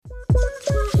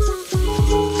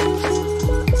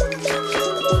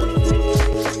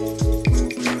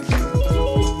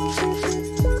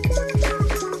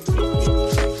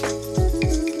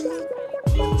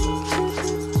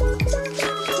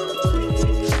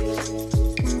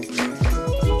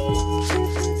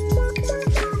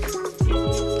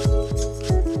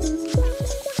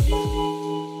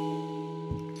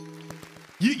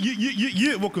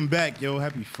Yeah, welcome back, yo.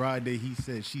 Happy Friday. He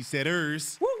said, she said,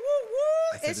 hers. Woo, woo,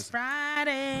 woo. It's it's Friday.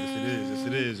 Yes, it is. Yes,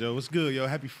 it is, yo. What's good, yo?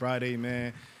 Happy Friday,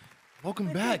 man.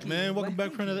 Welcome back, man. Welcome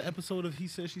back for another episode of He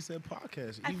Said, She Said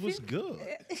podcast. What's good?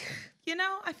 You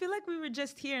know, I feel like we were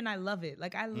just here, and I love it.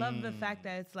 Like, I love the fact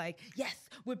that it's like, yes,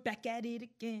 we're back at it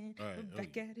again. All right, we're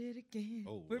back at it again.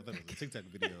 Oh, We're I thought it back was a TikTok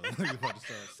video. You're about to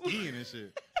start skiing and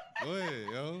shit. Go ahead,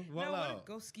 yo. No, Voila.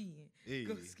 go skiing. Hey.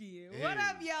 Go skiing. Hey. What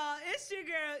up, y'all? It's your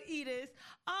girl, Edis,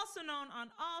 also known on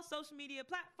all social media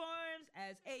platforms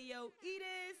as Ayo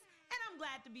Edis, and I'm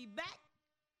glad to be back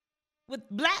with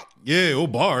Black Yeah, oh,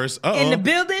 bars. Uh-oh. in the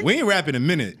building. We ain't rapping a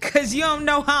minute. Because you don't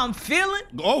know how I'm feeling.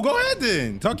 Oh, go ahead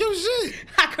then. Talk your shit.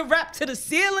 I can rap to the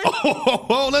ceiling.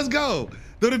 Oh, let's go.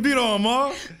 Throw the beat on,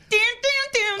 Ma.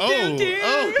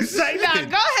 It's like, nah, shit.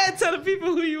 go ahead, tell the people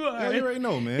who you are. Yeah, you already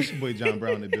know, man. It's your boy John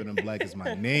Brown in the building. Black is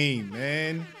my name,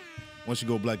 man. Once you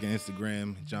go Black on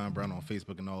Instagram, John Brown on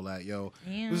Facebook and all that, yo.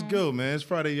 Yeah. What's good, man? It's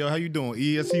Friday, yo. How you doing?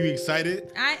 E, I see you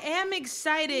excited. I am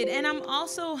excited, and I'm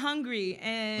also hungry.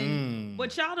 And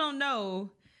what y'all don't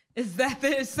know is that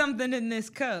there's something in this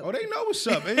cup. Oh, they know what's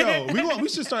up. Hey, yo, we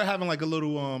should start having like a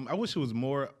little, I wish it was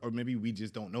more, or maybe we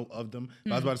just don't know of them.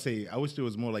 But I was about to say, I wish there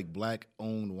was more like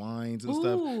Black-owned wines and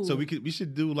stuff. So we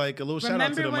should do like a little shout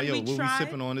out to them. Like, yo, what we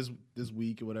sipping on this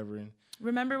week or whatever. And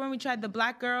Remember when we tried the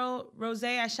Black Girl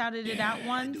Rosé? I shouted it out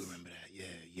once. I do remember that.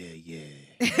 Yeah.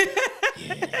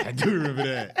 I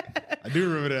do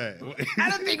remember that. I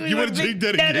don't think we You were want to drink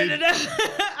that No. again?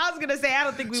 I was going to say, I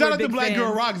don't think we Shout were out to big Black fans.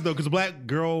 Girl Rocks though, because Black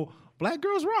girls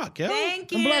rock, yo.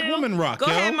 Thank you. And Black women rock, Go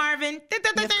yo. ahead, Marvin.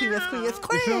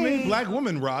 You feel me? Black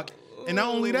women rock. And not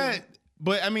only that,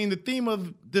 but I mean, the theme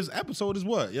of this episode is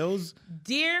what, yo? It's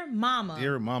Dear Mama.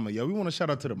 Dear Mama, yo. We want to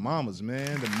shout out to the mamas,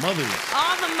 man. The mothers.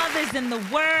 All the mothers in the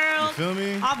world. You feel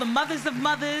me? All the mothers of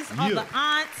mothers. All Yeah. the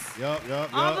aunts.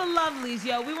 Yup. All the lovelies,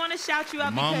 yo. We want to shout you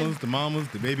out The mamas,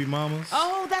 the baby mamas.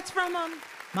 Oh, that's from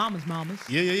Mama's.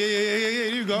 Yeah.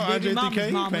 Here you go. Baby Andre mamas, 3K. If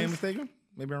I mamas. ain't mistaken.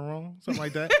 Maybe I'm wrong. Something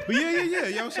like that. But yeah.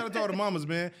 Yo, shout out to all the mamas,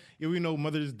 man. Yeah, we know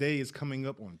Mother's Day is coming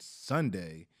up on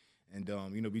Sunday. And,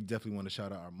 we definitely want to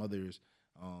shout out our mothers.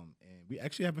 And we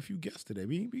actually have a few guests today.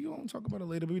 We gonna talk about it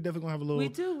later, but we definitely gonna have a little. We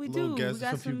do. Guests, We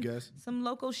got a few guests. some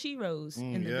local sheroes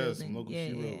in the building. Some local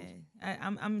sheroes.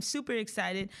 I'm super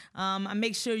excited. I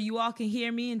make sure you all can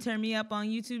hear me and turn me up on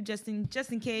YouTube just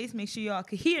in case. Make sure you all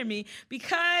can hear me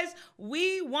because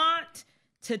we want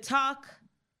to talk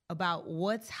about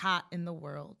what's hot in the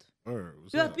world.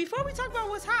 What's Before we talk about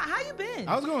what's hot, how you been?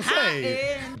 I was gonna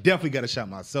say, definitely got to shout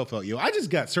myself out, yo. I just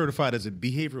got certified as a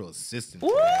behavioral assistant.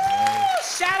 Woo!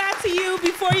 Shout out to you.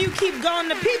 Before you keep going,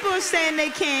 the people are saying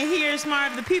they can't hear us,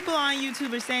 Marv. The people on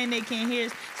YouTube are saying they can't hear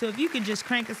us. So if you could just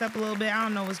crank us up a little bit, I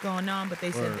don't know what's going on, but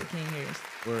they said they can't hear us.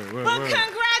 Word. But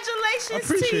congratulations I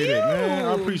appreciate to you. it, man.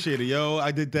 I appreciate it, yo.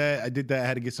 I did that. I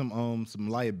had to get some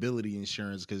liability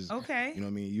insurance because you know what I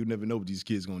mean. You never know what these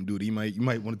kids gonna do. You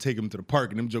might want to take them to the park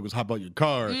and them jokers hop out your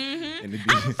car and it be,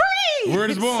 I'm free.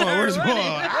 Word is born. Sir, Word is what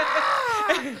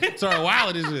born. Sorry,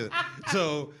 wild as shit.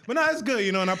 So, but no, it's good,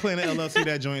 and I play in the LLC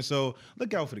that joint. So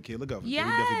look out for the kid. Look out for the kid.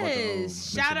 We definitely about to,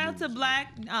 Yes. Shout out to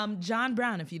Black John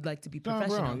Brown if you'd like to be John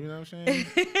professional. Brown, you know what I'm saying?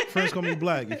 Friends call me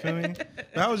Black. You feel me? But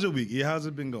how was your week? Yeah, how's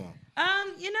it been going?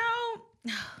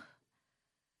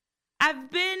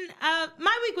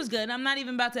 My week was good. I'm not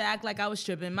even about to act like I was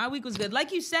tripping. My week was good.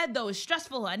 Like you said, though, it's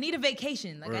stressful. I need a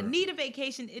vacation. I need a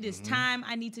vacation. It is time.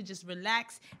 I need to just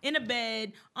relax in a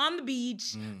bed, on the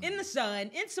beach, in the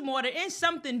sun, in some water, in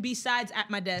something besides at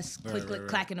my desk, click,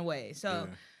 clacking away. So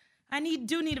I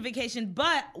do need a vacation.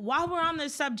 But while we're on the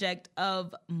subject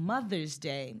of Mother's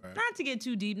Day, not to get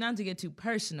too deep, not to get too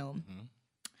personal,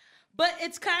 but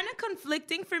it's kind of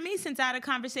conflicting for me since I had a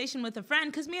conversation with a friend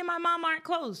because me and my mom aren't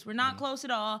close. We're not close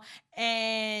at all.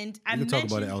 And I can talk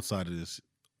about it outside of this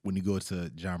when you go to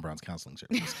John Brown's counseling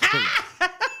service.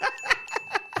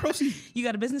 Proceed. You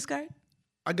got a business card?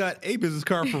 I got a business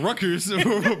card for Rutgers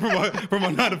for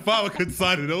my 9 to 5. I couldn't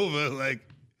sign it over. Like,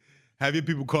 have your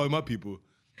people call my people.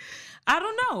 I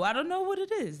don't know what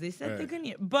it is. They said they couldn't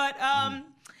hear. But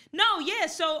no, yeah.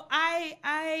 So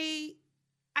I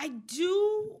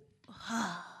do.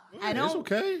 I don't. It's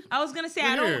okay. I was gonna say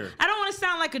I don't want to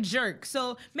sound like a jerk.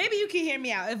 So maybe you can hear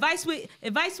me out. Advice with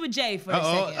Jay for a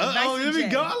second. There we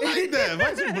go. I like that.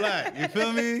 Advice with Black. You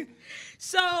feel me?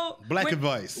 So Black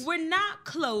advice. We're not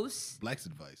close. Black's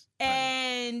advice.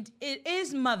 And it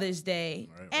is Mother's Day.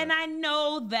 Right. And I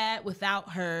know that without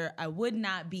her, I would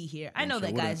not be here. I know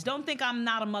that, guys. Don't think I'm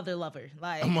not a mother lover.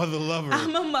 Like A mother lover.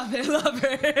 I'm a mother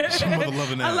lover. She's a mother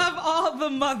loving I ass. love all the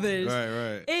mothers.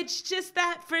 Right. It's just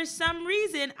that for some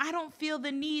reason, I don't feel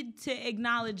the need to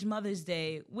acknowledge Mother's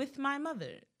Day with my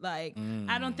mother. Like,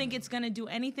 I don't think it's going to do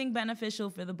anything beneficial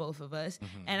for the both of us.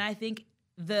 And I think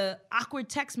the awkward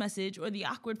text message or the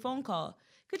awkward phone call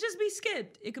could just be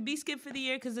skipped. It could be skipped for the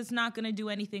year because it's not going to do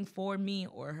anything for me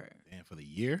or her. And for the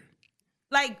year?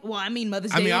 Like, well, I mean,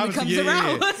 Mother's Day only comes yeah, around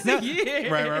yeah. once a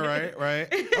year.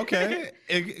 Right. Okay.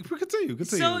 Continue.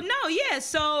 So,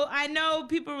 so I know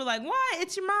people were like, what?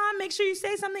 It's your mom. Make sure you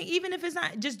say something, even if it's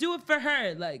not. Just do it for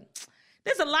her. Like,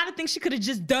 there's a lot of things she could have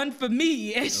just done for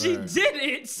me, and she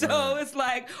didn't. So it's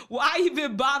like, why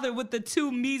even bother with the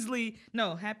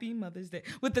Happy Mother's Day,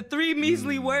 with the 3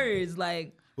 measly words?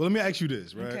 Like, well, let me ask you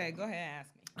this, right? Okay, go ahead, ask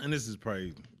me. And this is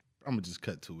probably, I'm going to just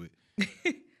cut to it.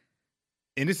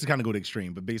 And this is kind of go to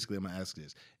extreme, but basically I'm going to ask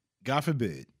this. God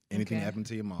forbid anything happened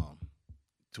to your mom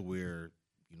to where,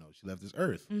 she left this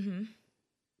earth.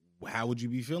 How would you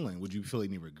be feeling? Would you feel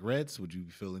any regrets? Would you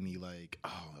feel any like,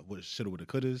 what shoulda, woulda,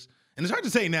 couldas? And it's hard to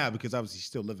say now because obviously she's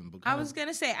still living. But I was going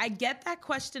to say, I get that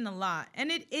question a lot.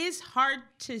 And it is hard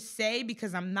to say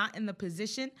because I'm not in the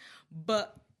position.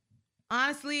 But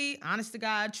honestly, honest to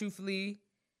God, truthfully,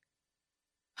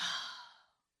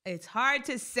 it's hard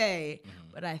to say,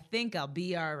 but I think I'll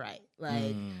be all right.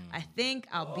 Like, I think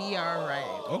I'll be all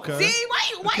right. Okay. See,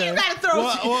 why you gotta throw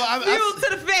fuel to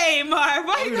the flame, Marv?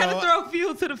 Why you gotta throw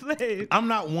fuel to the flame? I'm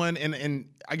not one, and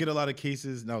I get a lot of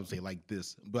cases, and I would say like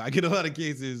this, but I get a lot of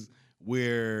cases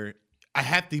where I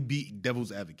have to be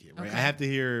devil's advocate, right? I have to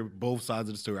hear both sides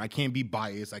of the story. I can't be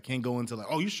biased. I can't go into like,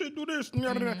 oh, you should do this.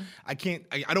 I can't.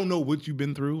 I don't know what you've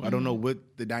been through. I don't know what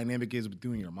the dynamic is with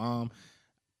you and your mom.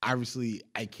 Obviously,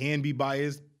 I can be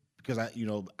biased because I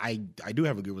do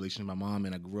have a good relationship with my mom,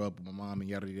 and I grew up with my mom and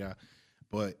yada yada.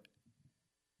 But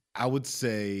I would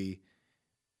say,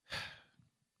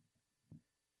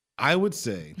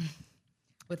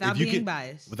 without being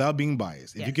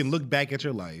biased, if you can look back at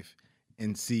your life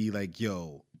and see like,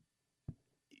 the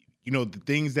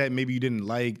things that maybe you didn't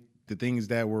like, the things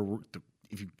that were,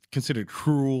 if you considered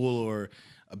cruel or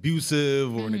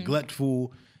abusive or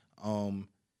neglectful,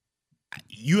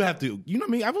 you have to, you know what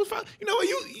I mean? I was fine. You know what?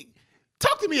 You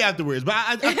talk to me afterwards. But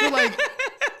I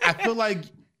feel like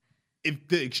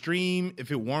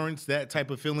if it warrants that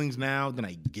type of feelings now, then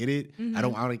I get it. I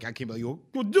can't be like,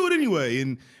 well, do it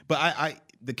anyway. But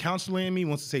the counselor in me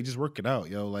wants to say, just work it out,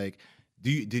 yo. Like,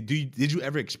 did you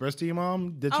ever express to your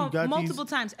mom that you got multiple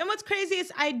times? And what's crazy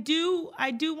is I do want.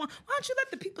 Why don't you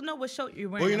let the people know what shirt you're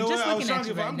wearing? Well, you know I'm just what? looking at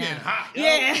you right I'm now. getting hot. Yo.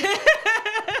 Yeah.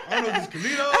 I don't know this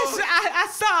Carlitos. I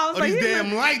saw. I was like, these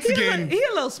damn lights again. He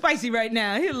a little spicy right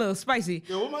now. He a little spicy.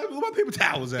 Yo, where my paper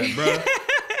towels at, bro?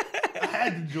 I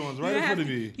had the joints right in front of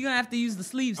me. You're gonna have to use the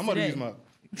sleeves. I'm gonna use my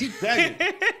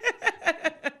bag.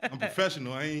 I'm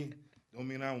professional. Don't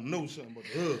mean I don't know something about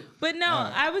the hood. But no,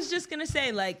 I was just gonna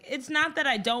say, like, it's not that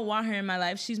I don't want her in my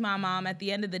life. She's my mom. At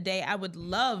the end of the day, I would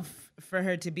love for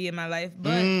her to be in my life.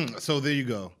 But so there you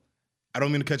go. I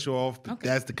don't mean to cut you off, but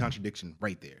that's the contradiction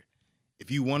right there. If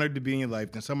you want her to be in your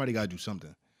life, then somebody gotta do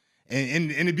something. And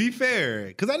to be fair,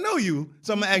 because I know you,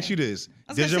 so I'm gonna ask you this: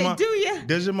 Does your mom? Do you?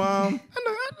 Does your mom?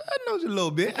 I know you a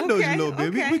little bit. I know you a little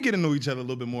bit. We get to know each other a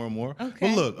little bit more and more.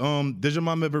 Okay. Well, look, does your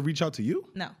mom ever reach out to you?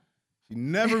 No. She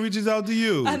never reaches out to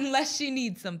you. Unless she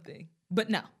needs something. But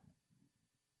no.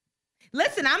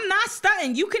 Listen, I'm not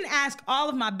stunting. You can ask all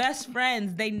of my best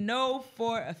friends. They know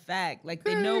for a fact. Like,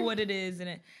 they know what it is.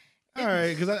 And all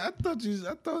right, because I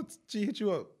thought she hit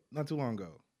you up not too long ago.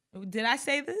 Did I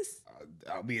say this?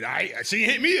 I mean, she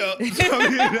hit me up. So,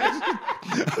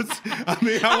 I'm a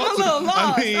little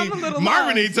lost.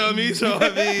 Marvin ain't tell me, so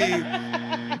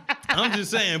I'm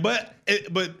just saying. But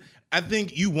I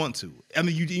think you want to. I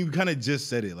mean, you kind of just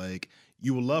said it. Like,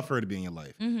 you would love for her to be in your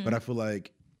life, but I feel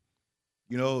like,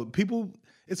 people.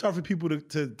 It's hard for people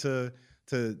to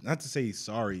not to say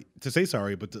sorry,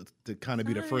 but to kind of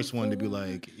be the first one to be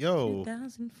like, yo,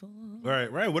 2004.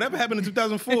 Right. Whatever happened in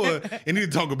 2004, you need to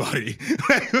talk about it.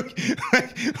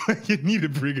 like, you need to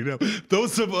bring it up.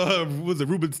 Those of, was it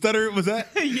Ruben Studdard? Was that?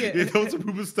 Yeah. Those of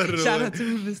Ruben Studdard. Shout out to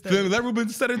Ruben Studdard. Let Ruben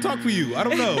Studdard talk for you. I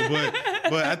don't know,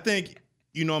 but I think,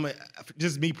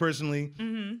 just me personally,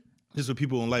 just with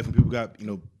people in life, when people got,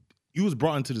 you was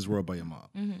brought into this world by your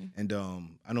mom. And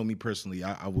I know me personally,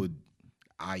 I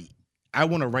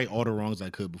want to right all the wrongs I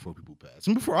could before people pass.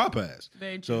 And before I pass.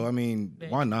 Very true. So, I mean,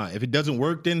 why not? If it doesn't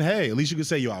work, then hey, at least you can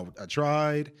say, yo, I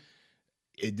tried.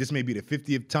 this may be the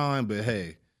 50th time, but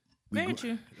hey. Very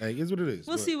true. Like, it's what it is.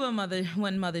 We'll see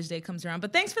when Mother's Day comes around.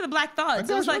 But thanks for the Black Thoughts.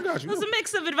 It was a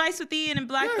mix of advice with Ian and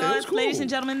Black Thoughts. Cool. Ladies and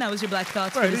gentlemen, that was your Black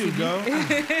Thoughts. Right, there you go.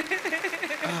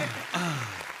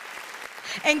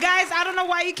 And guys, I don't know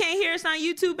why you can't hear us on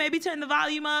YouTube. Maybe turn the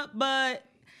volume up, but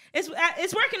it's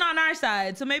working on our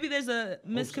side. So maybe there's a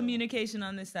miscommunication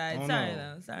on this side. Sorry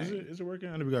though. Sorry. Is it working?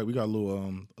 I know we got a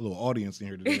little audience in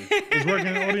here today. Is it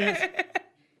working, audience?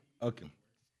 Okay.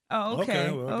 Oh,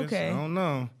 okay. Well, okay. I don't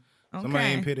know. Okay. Somebody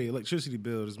ain't paid their electricity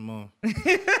bill this month.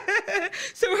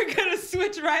 So we're going to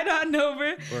switch right on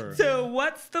over to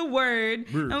What's the Word?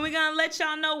 Word. And we're going to let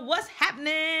y'all know what's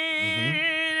happening.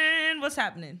 Mm-hmm. What's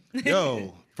happening?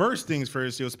 Yo, first things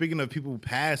first, yo, speaking of people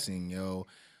passing, yo.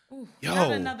 Ooh,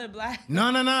 not another black. No.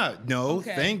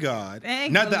 Okay. Thank God.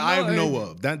 Not that I know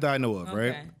of. Not that I know of,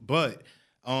 right? But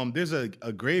there's a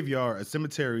graveyard, a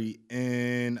cemetery,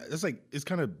 and it's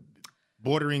kind of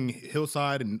bordering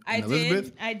Hillside and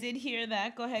Elizabeth. I did hear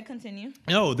that. Go ahead, continue.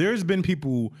 No, there's been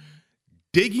people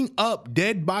digging up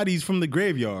dead bodies from the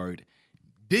graveyard,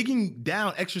 digging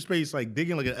down extra space, like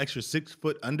digging like an extra 6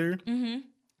 foot under,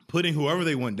 putting whoever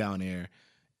they want down there,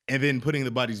 and then putting the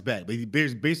bodies back.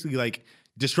 There's basically like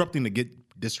disrupting the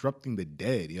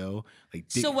dead, yo. Like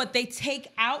so what, they take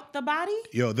out the body?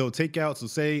 Yo, they'll take out,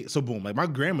 so boom, like my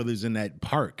grandmother's in that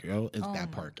park, yo.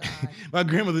 Park. My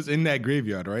grandmother's in that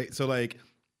graveyard, right? So like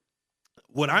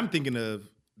what I'm thinking of,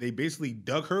 they basically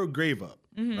dug her grave up,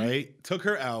 right? Took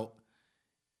her out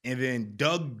and then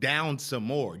dug down some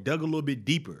more, dug a little bit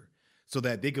deeper so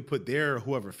that they could put their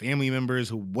whoever family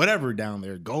members, whatever down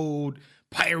there, gold,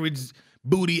 pirates,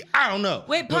 booty, I don't know.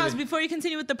 Wait, pause before you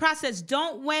continue with the process.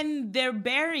 Don't, when they're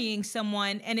burying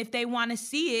someone and if they want to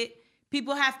see it,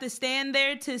 people have to stand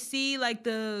there to see like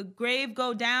the grave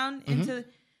go down into.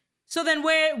 So then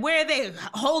where are they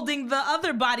holding the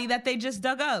other body that they just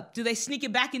dug up? Do they sneak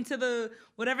it back into the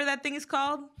whatever that thing is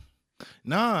called?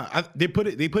 Nah, they put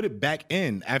it back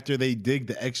in after they dig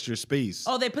the extra space.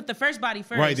 Oh, they put the first body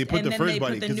first. Right, they put the first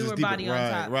body because the newer body on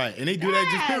top. Right, and they do that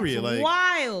just period. Like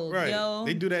wild, right. Yo.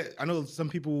 They do that. I know some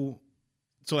people.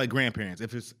 So like grandparents,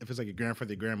 if it's like a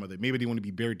grandfather, grandmother, maybe they want to be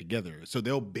buried together, so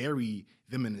they'll bury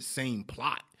them in the same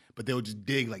plot, but they'll just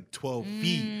dig like 12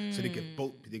 feet so they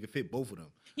could fit both of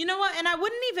them. You know what? And I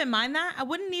wouldn't even mind that. I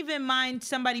wouldn't even mind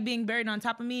somebody being buried on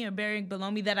top of me or buried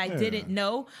below me that I didn't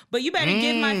know. But you better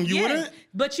give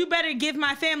But you better give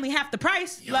my family half the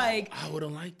price. Yo, like I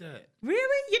wouldn't like that.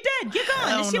 Really? You're dead. You're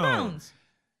gone. It's your bones.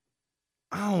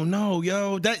 I don't know,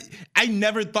 yo. That I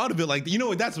never thought of it like that. You know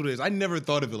what? That's what it is. I never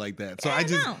thought of it like that. So I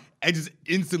just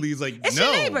instantly is like, it's your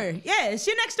neighbor. Yeah, it's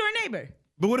your next door neighbor.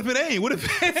 But what if it ain't? What if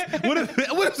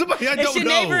somebody I don't know? It's your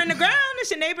neighbor in the ground.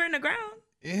 It's your neighbor in the ground.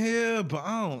 Yeah, but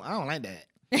I don't like that.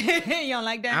 You don't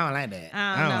like that? I don't like that.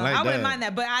 I wouldn't mind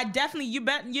that, but I definitely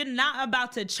you're not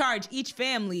about to charge each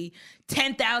family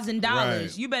 $10,000.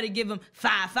 Right. You better give them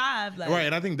 $5,500. Like. Right,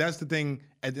 and I think that's the thing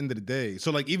at the end of the day.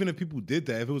 So like even if people did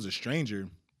that, if it was a stranger,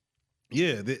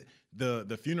 yeah,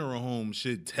 the funeral home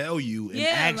should tell you and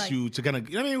ask you to kind of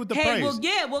with the price.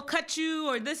 We'll cut you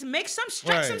or this make some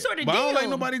sort of but deal. I don't like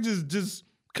nobody just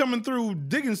coming through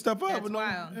digging stuff up. That's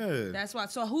wild. Yeah. That's wild.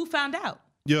 So who found out?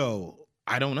 Yo,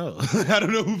 I don't know. I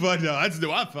don't know who found out. I just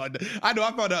know I found out. I know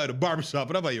I found out at a barbershop,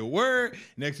 but I'm like, yo, word.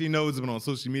 Next thing you know, it's been on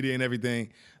social media and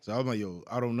everything. So I'm like, yo,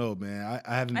 I don't know, man.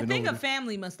 I haven't been. I think a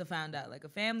family must have found out. Like a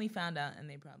family found out, and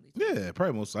they probably. Yeah,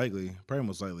 probably most likely.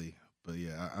 But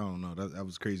yeah, I don't know. That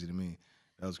was crazy to me.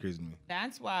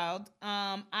 That's wild.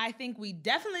 I think we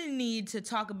definitely need to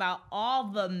talk about all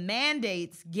the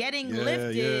mandates getting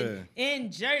lifted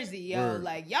in Jersey, yo. Word.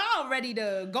 Like y'all ready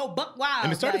to go buck wild.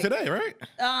 And it started today, right?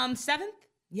 7th?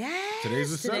 Yes.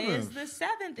 Today's the 7th. Today is the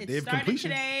 7th. It started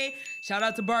today. Shout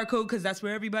out to Barcode because that's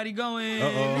where everybody going.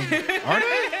 Are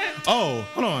they? Oh,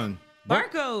 hold on.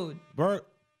 Barcode.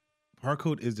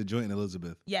 Barcode is the joint in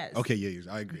Elizabeth. Yes. Okay, yeah,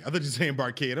 I agree. I thought you were saying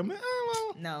Barcade. I'm like,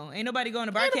 no, ain't nobody going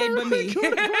to Barcade but me.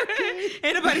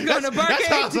 Ain't nobody going to Barcade. That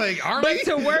sounds like Army. But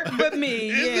to work but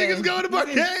me. These niggas going to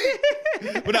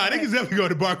Barcade. But nah, niggas definitely going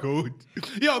to Barcode.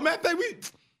 Yo, matter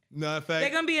of fact,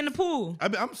 they're going to be in the pool.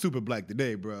 I'm super black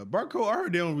today, bro. Barcode, I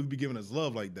heard they don't really be giving us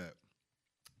love like that.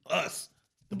 Us.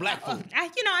 The black folk. I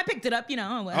picked it up,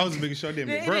 I was making sure I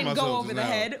didn't burn myself. Go over the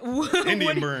head.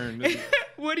 Indian burn.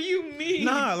 What do you mean?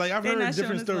 Nah, like I've heard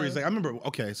different stories. Like I remember,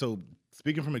 so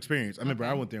speaking from experience, I remember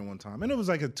I went there one time and it was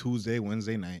like a Tuesday,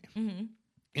 Wednesday night.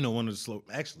 Mm-hmm. One of the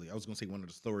I was going to say one of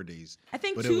the slower days. I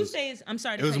think Tuesdays, I'm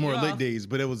sorry to cut you off. It was more lit days,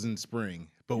 but it was in spring.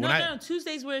 But no,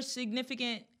 Tuesdays were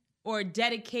significant or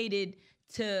dedicated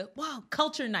to,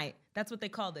 culture night. That's what they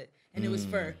called it. and it was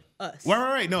for us.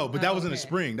 Right. No, but that was in the okay.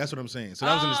 spring. That's what I'm saying. So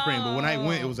that was in the spring. But when I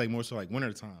went, it was like more so like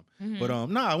winter time. But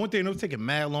I went there and it was taking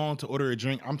mad long to order a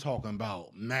drink. I'm talking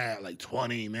about mad like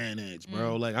 20 minutes,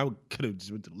 bro. Like I could have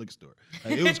just went to the liquor store.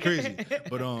 Like, it was crazy.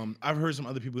 But I've heard some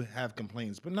other people have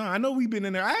complaints. But I know we've been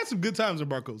in there. I had some good times in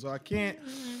Barco, so I can't.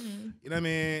 You know what I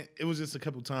mean? It was just a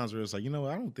couple times where it's like, you know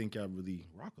what? I don't think y'all really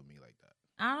rock with me like that.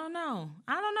 I don't know.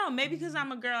 Maybe because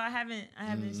I'm a girl, I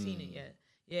haven't seen it yet.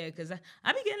 Yeah, because I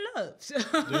be getting love. So,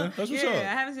 Yeah, that's what's up. I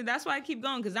haven't seen. That's why I keep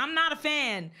going, because I'm not a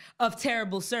fan of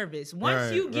terrible service.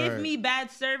 Once you give me bad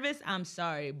service, I'm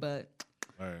sorry, but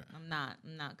I'm not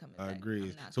coming back. I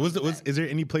agree. So is there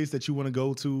any place that you want to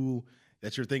go to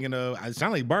that you're thinking of? It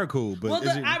sounds like Barcode, but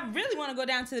I really want to go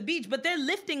down to the beach, but they're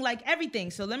lifting like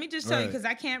everything. So let me just tell you, because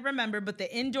I can't remember, but the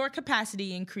indoor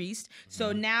capacity increased.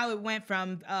 So now it went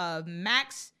from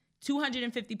max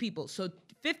 250 people. So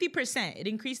 50%, it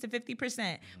increased to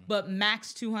 50%, but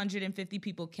max 250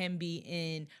 people can be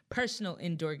in personal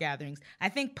indoor gatherings. I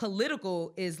think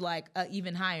political is like an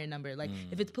even higher number. Like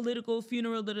if it's political,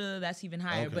 funeral, that's even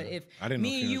higher. Okay. But if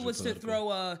me and you was to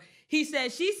throw a he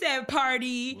said, she said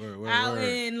party out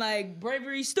in like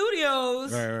Bravery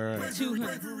Studios. Right.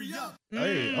 200.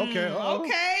 Hey, okay.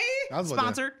 Okay.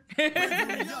 Sponsor.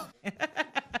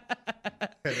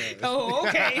 Oh,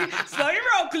 okay. Slow your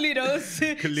roll,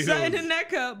 Kalitos. Something in that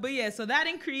cup. But yeah, so that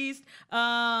increased.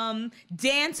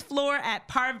 Dance floor at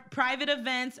private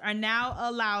events are now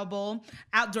allowable.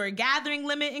 Outdoor gathering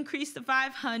limit increased to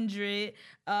 500.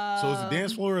 So is the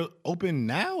dance floor open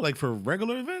now, like for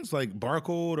regular events, like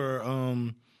Barcode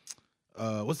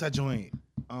or what's that joint?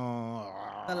 The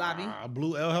lobby.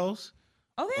 Blue L House.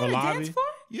 Oh, they have a dance floor?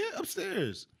 Yeah,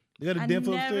 upstairs. They got a dance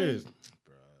floor upstairs.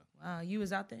 Wow, you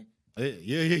was out there?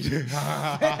 Yeah.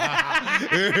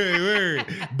 Word.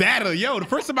 Battle, yo. The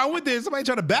first time I went there, somebody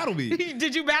tried to battle me.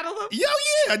 Did you battle them? Yo,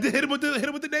 yeah. I did hit him with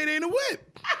the day in the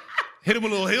whip. Hit him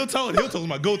with a little heel toe. Heel toe was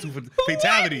my go-to for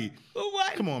fatality. Who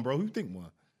won? Come on, bro. Who you think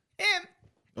won? Him.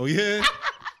 Oh yeah.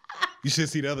 You should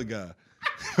see the other guy.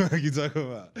 What you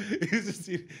talking about? You should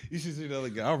see the other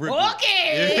guy. I'll rip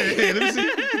okay. Yeah,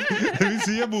 let me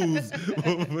see your moves.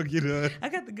 I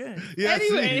got the gun. Yeah,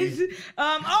 anyways,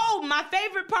 my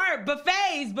favorite part,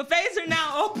 buffets. Buffets are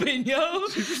now open, yo.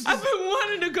 I've been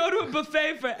wanting to go to a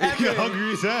buffet forever. You're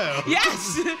hungry as hell.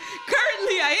 Yes,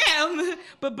 currently I am.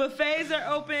 But buffets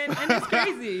are open, and it's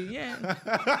crazy. Yeah,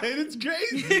 it's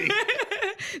crazy.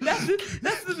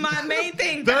 that's my main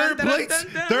thing. Third plates,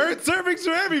 third servings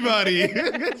for everybody.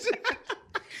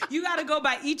 You gotta go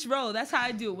by each row. That's how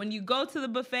I do it. When you go to the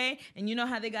buffet and you know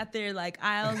how they got their like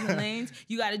aisles and lanes,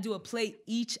 you gotta do a plate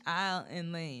each aisle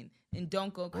and lane. And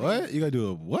don't go crazy. What? You gotta do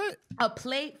a what? A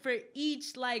plate for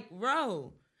each like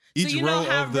row. Each so you know row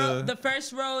how of the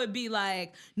first row would be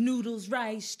like noodles,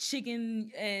 rice, chicken,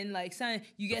 and like something.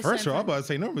 You get first row. I'm about to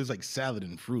say normally it's like salad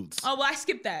and fruits. Oh well, I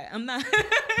skipped that. I'm not.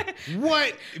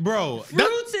 What, bro?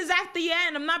 Fruits is at the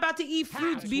end. I'm not about to eat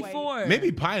fruits before.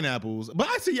 Maybe pineapples, but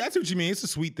I see what you mean. It's a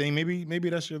sweet thing. Maybe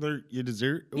that's your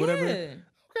dessert or whatever. Yeah.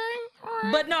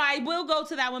 Right. But no, I will go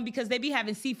to that one because they be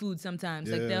having seafood sometimes.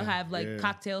 Like they'll have like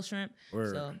cocktail shrimp.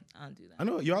 Word. So I'll do that. I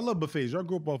know y'all love buffets. Y'all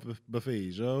grew up off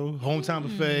buffets, yo. Hometown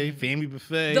buffet, family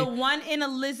buffet. The one in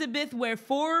Elizabeth where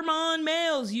Foreman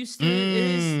Males used to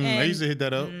is. I used to hit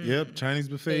that up. Yep, Chinese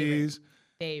buffets.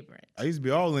 Favorite. I used to be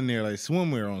all in there like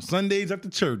swimwear on Sundays after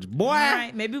church. Boy. All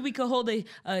right, maybe we could hold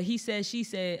a he said, she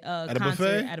said at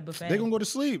concert at a buffet. They're going to go to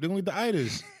sleep. They're going to get the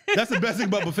itis. That's the best thing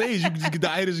about buffets. You can just get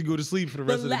the itis and go to sleep for the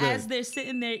rest of the day. As they're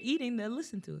sitting there eating, they'll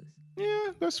listen to us. Yeah,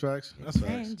 that's facts. That's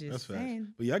facts.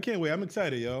 But yeah, I can't wait. I'm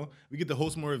excited, yo. We get to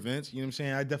host more events. You know what I'm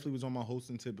saying? I definitely was on my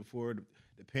hosting tip before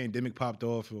the pandemic popped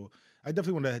off. I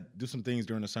definitely want to do some things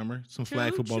during the summer. Some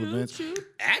flag football events.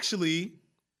 Actually,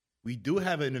 we do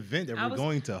have an event that we're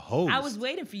going to host. I was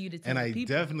waiting for you to tell people. And I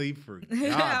definitely forgot,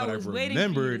 but I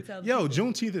remembered. Yo,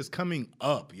 Juneteenth is coming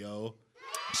up, yo.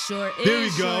 Sure is. Here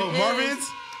we go. Marvin's.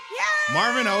 Yeah.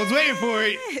 Marvin, I was waiting for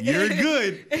it. You're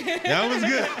good. That was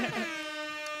good.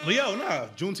 But yo,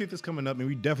 Juneteenth is coming up, and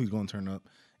we definitely going to turn up.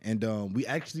 And we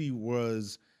actually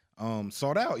was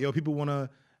sought out. Yo, people want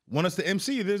us to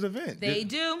MC this event. They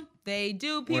do.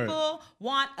 People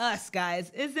want us, guys.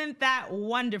 Isn't that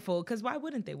wonderful? Because why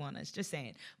wouldn't they want us? Just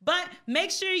saying. But make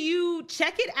sure you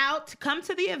check it out. Come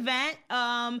to the event.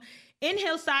 In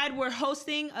Hillside, we're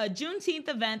hosting a Juneteenth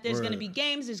event. There's going to be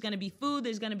games. There's going to be food.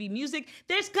 There's going to be music.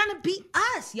 There's going to be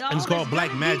us, y'all. And it's called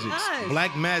Black Magic's.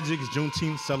 Black Magic's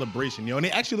Juneteenth celebration, yo. And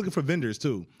they're actually looking for vendors,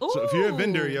 too. Ooh. So if you're a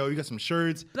vendor, yo, you got some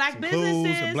shirts, black some businesses,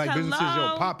 clothes, some black businesses,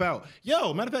 yo, pop out.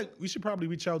 Yo, matter of fact, we should probably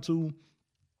reach out to, you know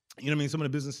what I mean, some of the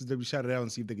businesses that we shouted out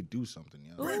and see if they could do something,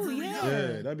 yo. Oh, yeah.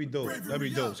 Yeah, that'd be dope. That'd be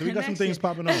dope. So we got some things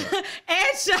popping on.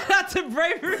 And shout out to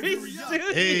Bravery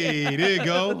Studio. Hey, there you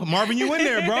go. Marvin, you in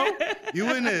there, bro.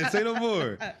 You in there. Say no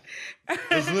more.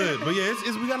 It's lit. But yeah,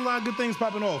 we got a lot of good things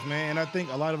popping off, man. And I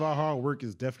think a lot of our hard work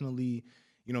is definitely,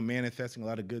 manifesting a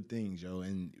lot of good things, yo.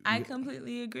 And I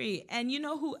completely agree. And you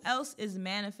know who else is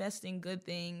manifesting good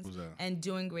things and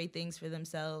doing great things for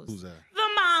themselves? Who's that? The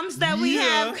moms that we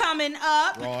have coming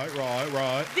up.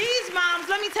 Right. These moms,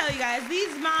 let me tell you guys,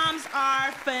 these moms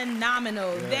are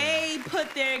phenomenal. Yeah. They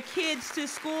put their kids to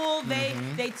school.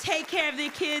 They take care of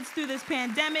their kids through this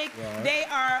pandemic. Right. They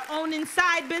are owning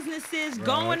side businesses,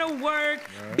 going to work,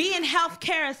 being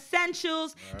healthcare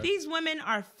essentials. Right. These women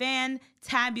are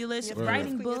fantabulous.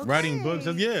 Writing books.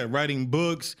 Writing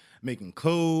books, making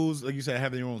clothes, like you said,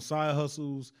 having their own side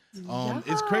hustles.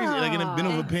 It's crazy. Like in the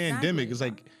middle of a pandemic, it's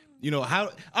like,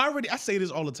 I say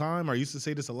this all the time. I used to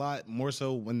say this a lot more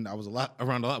so when I was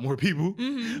around a lot more people.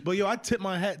 Mm-hmm. But I tip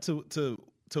my hat to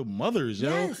mothers,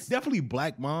 yes. Definitely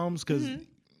Black moms, because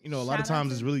a lot of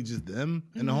times it's really just them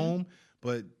in the home.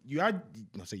 But I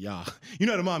say y'all, you're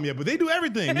not a mom yet, but they do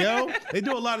everything, yo. They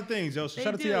do a lot of things, yo. So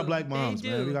shout out to y'all Black moms,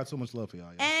 man. We got so much love for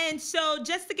y'all. Yo. And so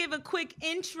just to give a quick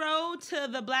intro to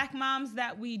the Black moms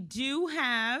that we do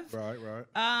have. Right.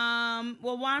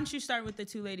 Well, why don't you start with the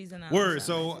two ladies in the Word.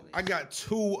 So I got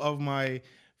two of my, I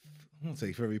won't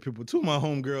say favorite people, two of my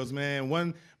homegirls, man.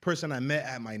 One person I met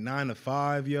at my 9 to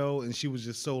 5, yo, and she was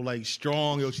just so like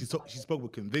strong, yo. She spoke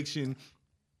with conviction.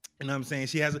 You know what I'm saying?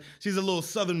 She's a little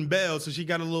Southern belle, so she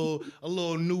got a little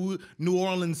New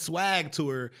Orleans swag to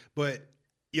her. But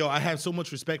I have so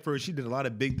much respect for her. She did a lot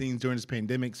of big things during this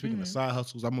pandemic. Speaking of side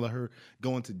hustles, I'm gonna let her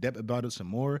go into depth about it some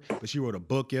more. But she wrote a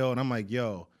book, yo, and I'm like,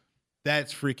 yo,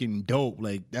 that's freaking dope.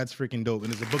 Like, that's freaking dope.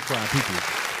 And it's a book for our people.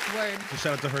 Word. So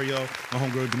shout out to her, yo. My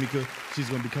homegirl, D'Amica. She's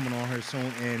going to be coming on her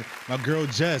soon. And my girl,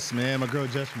 Jess, man. My girl,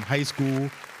 Jess from high school.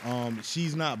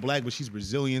 She's not Black, but she's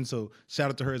Brazilian. So shout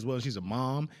out to her as well. She's a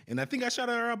mom. And I think I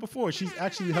shouted her out before. She's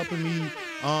actually helping me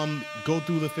go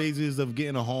through the phases of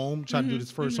getting a home, trying to do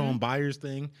this first home buyers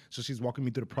thing. So she's walking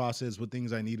me through the process, what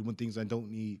things I need and what things I don't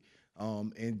need.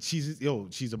 And she's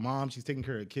a mom. She's taking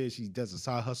care of kids. She does a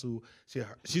side hustle.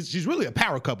 She's really a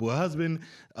power couple. Her husband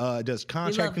does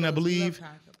contracting, I believe.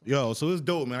 So it's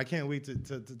dope, man. I can't wait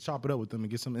to chop it up with them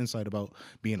and get some insight about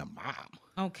being a mom.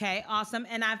 Okay, awesome.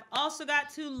 And I've also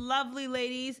got two lovely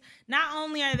ladies. Not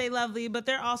only are they lovely, but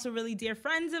they're also really dear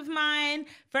friends of mine.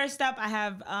 First up, I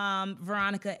have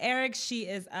Veronica Eric. She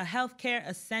is a healthcare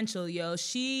essential, yo.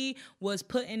 She was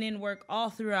putting in work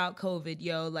all throughout COVID,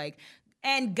 yo.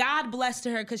 And God blessed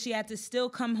her because she had to still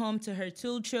come home to her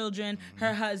 2 children,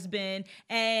 her husband,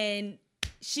 and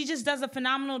she just does a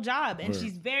phenomenal job. And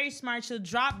she's very smart. She'll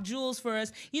drop jewels for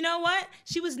us. You know what?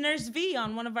 She was Nurse V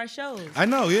on one of our shows. I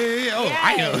know. Yeah. Oh, yes.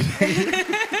 I know.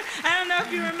 I don't know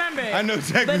if you remember. I know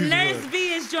exactly. But Nurse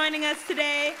V is joining us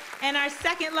today. And our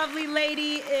second lovely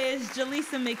lady is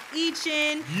Jaleesa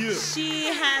McEachin. Yeah. She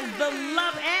has the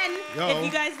love. And if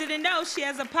you guys didn't know, she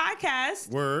has a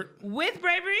podcast. Word. With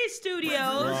Bravery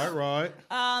Studios. Right.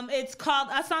 It's called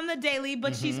Us on the Daily,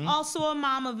 but she's also a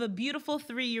mom of a beautiful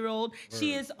 3-year-old.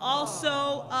 She is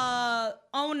also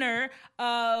owner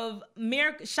of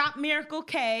Shop Miracle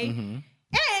K.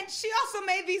 And she also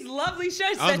made these lovely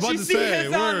shirts that you see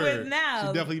us on with now.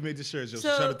 She definitely made the shirts. So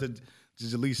shout out to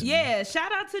Jaleesa. Yeah,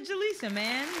 shout out to Jaleesa,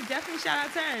 man. Definitely shout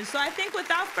out to her. So I think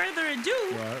without further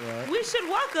ado, we should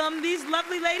welcome these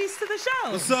lovely ladies to the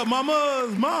show. What's up,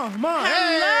 mamas? Mom.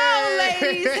 Hello,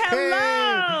 ladies.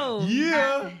 Hello.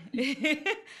 Yeah.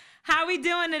 How we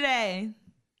doing today?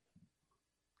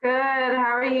 Good.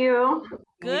 How are you?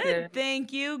 Good,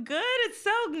 thank you. Good. It's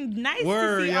so nice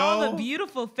to see all the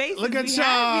beautiful faces. Look at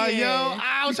y'all, yo.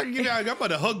 I was trying to get out. I'm about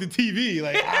to hug the TV.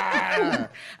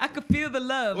 I could feel the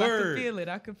love. Word.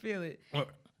 I could feel it.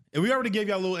 And we already gave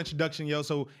y'all a little introduction, yo.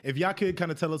 So if y'all could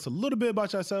kind of tell us a little bit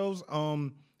about yourselves,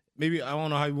 maybe I don't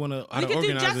know how you want to. We could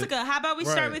do Jessica. How about we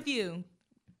start with you?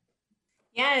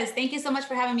 Yes, thank you so much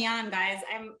for having me on, guys.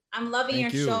 I'm loving your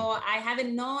show. I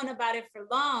haven't known about it for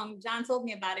long. John told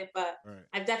me about it, but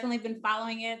I've definitely been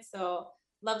following it. So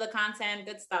love the content,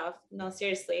 good stuff. No,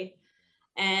 seriously.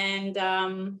 And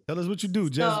tell us what you do,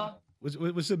 Jess.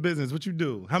 What's your business? What you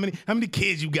do? How many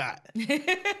kids you got?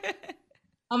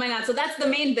 Oh my God! So that's the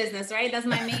main business, right? That's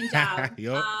my main job.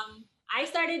 Yep. I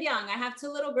started young. I have 2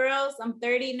 little girls. I'm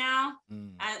 30 now.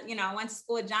 I went to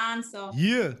school with John, so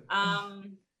yeah.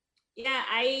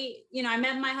 I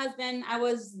met my husband. I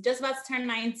was just about to turn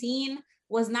 19,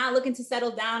 was not looking to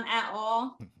settle down at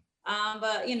all.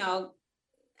 But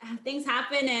things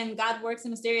happen and God works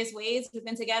in mysterious ways. We've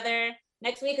been together.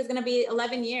 Next week is going to be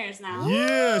 11 years now.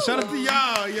 Yeah. Shout out to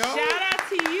y'all, yo. Shout out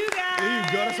to you guys.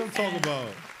 go. That's what I'm talking about.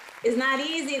 It's not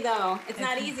easy though. It's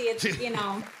not easy. It's, you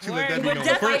know, we're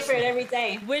definitely fight for it every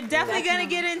day. We're definitely gonna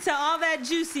get into all that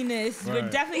juiciness. Right. We're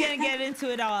definitely gonna get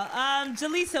into it all.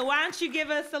 Jaleesa, why don't you give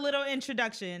us a little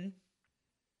introduction?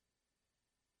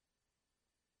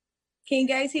 Can you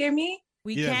guys hear me?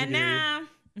 We can now.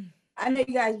 I know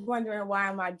you guys wondering why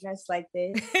am I dressed like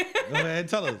this. Go ahead,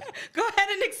 tell us. Go ahead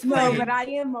and explain. No, but I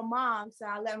am a mom, so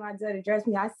I let my daughter dress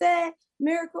me. I said,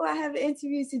 Miracle, I have an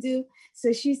interview to do.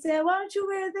 So she said, why don't you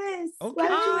wear this? Okay. Why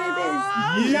don't you wear this?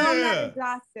 Yeah. No, I'm not a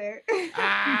doctor. No,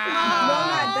 I'm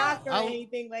not a doctor or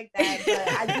anything like that. But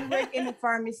I do work in a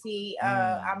pharmacy.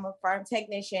 I'm a pharm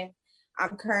technician.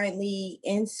 I'm currently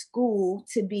in school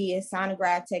to be a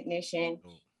sonograph technician.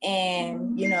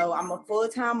 And, you know, I'm a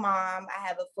full-time mom. I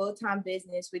have a full-time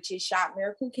business, which is Shop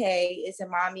Miracle K. It's a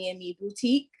mommy and me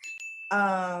boutique.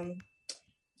 I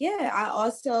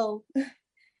also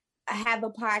have a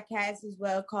podcast as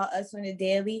well called Us on the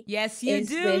Daily. Yes, you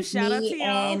do. Shout out to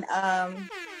y'all. And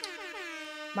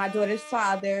my daughter's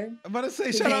father. I'm about to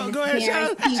say, shout out. Go ahead,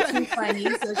 shout out. He's too funny,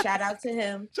 so shout out to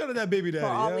him. Shout out that baby daddy.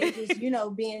 For always just, you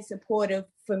know, being supportive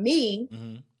for me.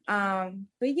 Mm-hmm.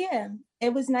 But yeah,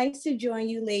 it was nice to join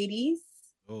you ladies.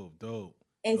 Oh, dope.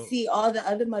 And see all the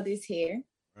other mothers here.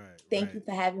 Right. Thank you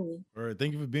for having me. All right.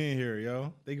 Thank you for being here,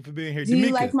 yo. Thank you for being here. Do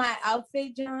you like my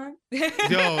outfit, John?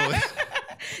 Yo.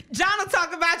 John will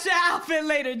talk about your outfit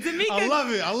later. Damika. I love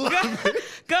it.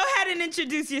 Go ahead and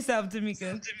introduce yourself,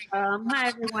 Damika. Hi,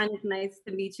 everyone. It's nice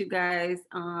to meet you guys.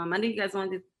 I know you guys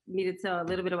wanted me to tell a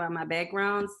little bit about my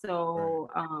background. So,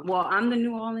 I'm the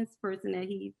New Orleans person that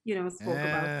he, spoke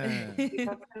about.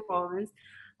 New Orleans.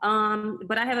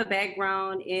 But I have a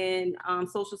background in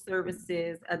social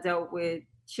services. I dealt with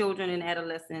children and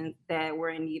adolescents that were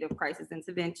in need of crisis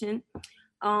intervention.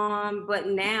 But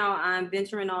now I'm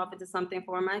venturing off into something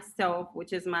for myself,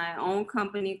 which is my own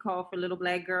company called For Little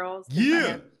Black Girls. Yeah. I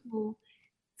have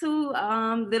two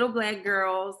little black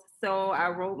girls. So I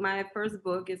wrote my first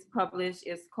book. It's published.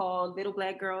 It's called Little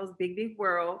Black Girls, Big Big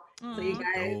World. Aww. So you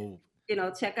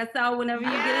guys, check us out whenever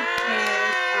you get a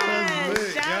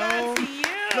chance. Shout out to you.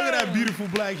 Look at that beautiful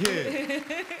black hair.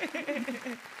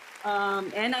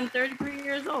 And I'm 33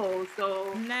 years old,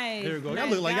 so nice. There we go. Nice.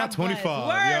 Y'all look like y'all 25.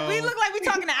 Word, yo. we look like we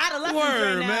talking to adolescents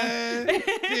Word, right now. Man.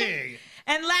 Dang.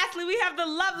 And lastly, we have the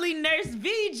lovely Nurse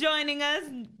V joining us.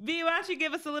 V, why don't you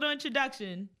give us a little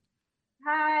introduction?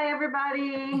 Hi,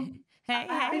 everybody. Hey,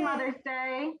 Happy Mother's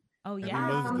Day. Oh, yeah.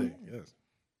 Happy Mother's Day, yes.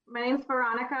 My name's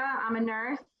Veronica. I'm a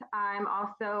nurse. I'm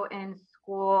also in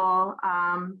school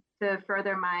to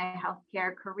further my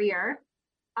healthcare career.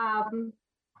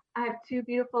 I have two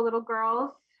beautiful little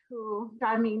girls who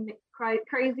drive me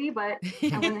crazy, but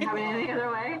I wouldn't have it any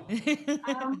other way.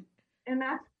 And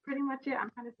that's pretty much it.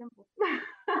 I'm kind of simple.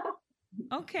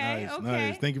 Okay.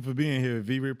 Nice. Thank you for being here,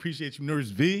 V. We appreciate you, Nurse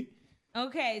V.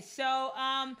 Okay, so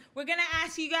we're going to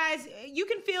ask you guys, you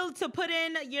can feel to put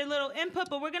in your little input,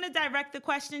 but we're going to direct the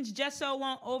questions just so it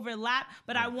won't overlap.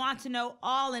 But I want to know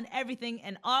all and everything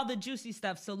and all the juicy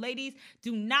stuff. So ladies,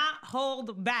 do not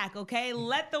hold back, okay?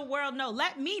 Let the world know.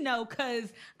 Let me know,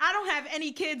 because I don't have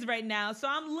any kids right now. So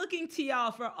I'm looking to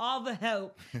y'all for all the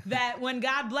help that when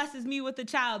God blesses me with a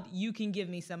child, you can give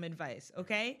me some advice,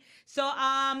 okay? So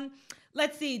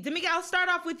let's see. Damika, I'll start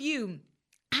off with you.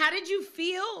 How did you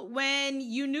feel when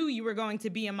you knew you were going to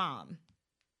be a mom?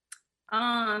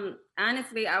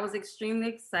 Honestly, I was extremely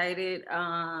excited.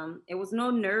 It was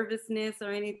no nervousness or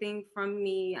anything from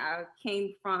me. I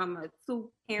came from a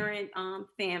two-parent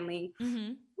family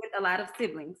with a lot of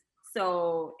siblings.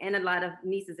 So, and a lot of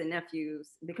nieces and nephews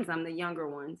because I'm the younger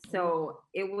one. So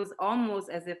it was almost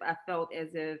as if I felt as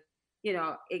if,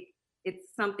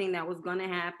 it's something that was going to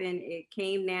happen. It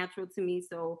came natural to me.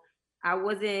 So I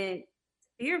wasn't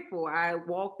fearful. I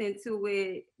walked into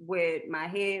it with my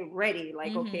head ready.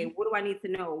 Like, okay, what do I need to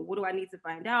know? What do I need to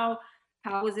find out?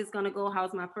 How is this going to go?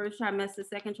 How's my first trimester,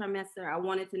 second trimester? I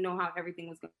wanted to know how everything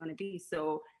was going to be.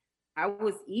 So I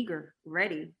was eager,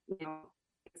 ready,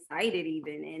 excited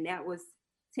even. And that was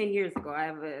 10 years ago. I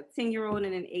have a 10-year-old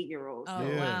and an 8-year-old.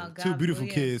 Oh, wow. Two beautiful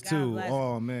kids, too.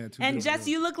 Oh, man. And Jess,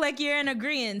 you look like you're in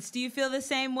agreement. Do you feel the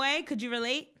same way? Could you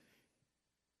relate?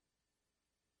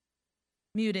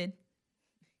 Muted.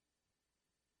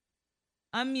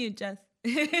 Unmute, Jess.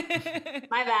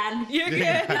 My bad. You're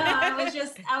good. No, I was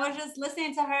just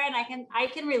listening to her, and I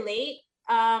can relate.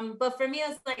 But for me,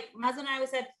 it's like my husband and I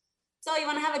said, "So you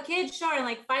want to have a kid?" Sure. And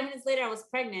like 5 minutes later, I was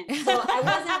pregnant. So I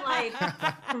wasn't like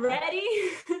ready.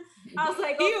 I was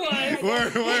like, okay,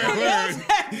 word.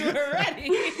 We're ready.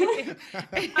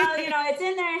 You know, it's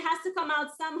in there. It has to come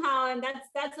out somehow, and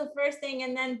that's the first thing.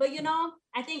 And then, but you know,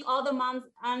 I think all the moms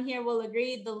on here will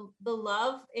agree. The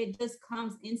love, it just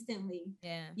comes instantly.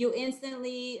 Yeah, you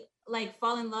instantly like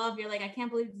fall in love. You're like, I can't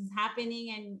believe this is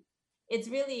happening, and it's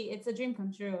a dream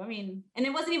come true. I mean, and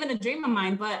it wasn't even a dream of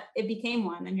mine, but it became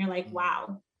one. And you're like,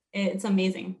 wow, it's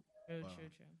amazing. True.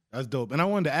 That's dope. And I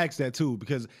wanted to ask that too,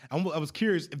 because I was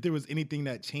curious if there was anything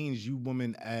that changed you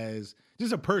woman as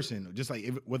just a person, just like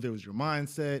whether it was your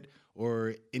mindset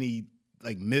or any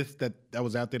like myth that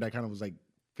was out there that kind of was like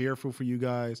fearful for you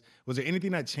guys. Was there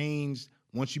anything that changed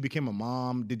once you became a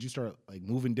mom? Did you start like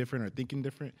moving different or thinking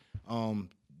different?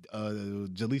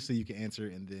 Jaleesa, you can answer,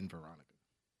 and then Veronica.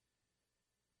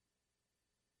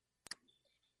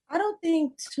 I don't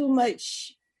think too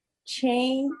much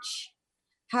change.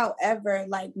 However,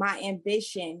 like my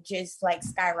ambition just like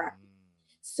skyrocketed.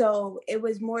 So it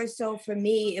was more so for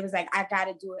me, it was like, I got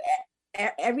to do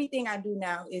it. Everything I do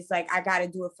now is like, I got to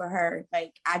do it for her.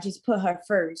 Like I just put her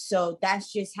first. So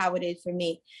that's just how it is for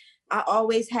me. I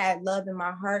always had love in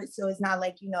my heart. So it's not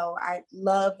like, you know, I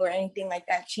love or anything like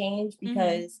that changed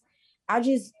because I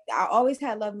always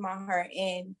had love in my heart.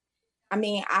 And I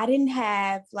mean, I didn't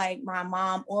have like my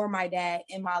mom or my dad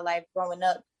in my life growing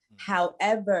up.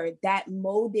 However, that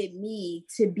molded me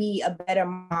to be a better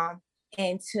mom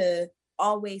and to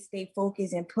always stay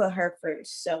focused and put her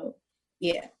first. So,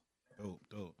 yeah.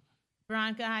 Dope.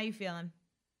 Veronica, how you feeling?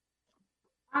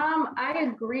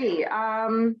 I agree.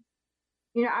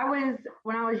 You know,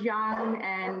 when I was young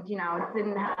and, you know,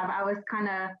 I was kind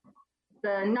of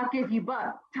the knock if you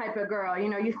buck type of girl. You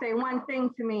know, you say one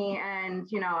thing to me and,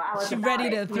 you know, I was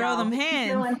ready to throw them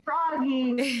hands. Feeling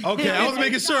froggy. Okay, I was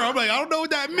making sure. I'm like, I don't know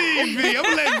what that means, V. I'm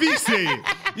going to let V say it.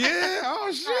 Yeah,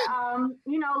 oh, shit. But,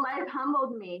 you know, life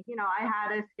humbled me. You know, I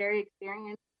had a scary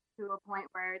experience to a point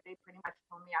where they pretty much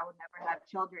told me I would never have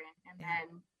children. And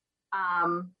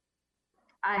then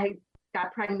I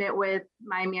got pregnant with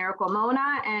my miracle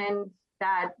Mona, and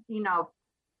that, you know,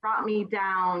 brought me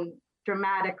down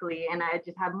dramatically, and I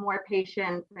just have more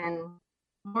patience and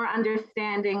more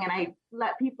understanding, and I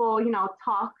let people, you know,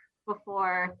 talk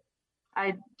before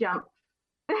I jump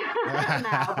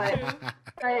now. But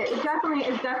it's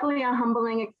definitely a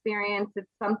humbling experience. It's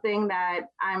something that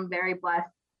I'm very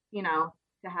blessed, you know,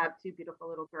 to have two beautiful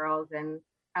little girls, and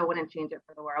I wouldn't change it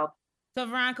for the world. So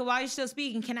Veronica, while you're still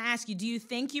speaking, can I ask you, do you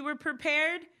think you were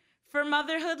prepared for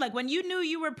motherhood? Like when you knew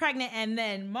you were pregnant and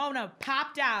then Mona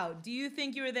popped out, do you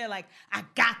think you were there like, I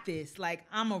got this, like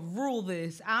I'm gonna rule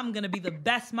this, I'm gonna be the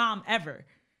best mom ever?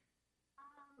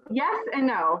 Yes and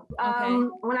no. Okay.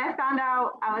 When I found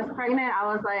out I was pregnant,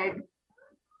 I was like,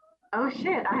 oh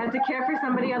shit, I have to care for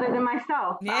somebody other than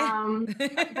myself. Yeah.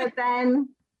 But then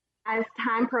as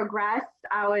time progressed,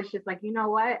 I was just like, you know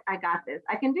what? I got this.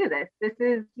 I can do this. This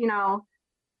is, you know,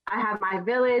 I have my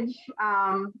village.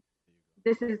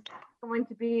 This is going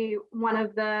to be one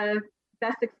of the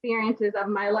best experiences of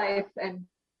my life. And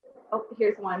oh,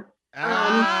 here's one.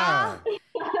 Hi,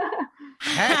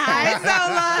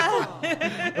 Zola.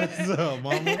 What's up,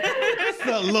 mama? What's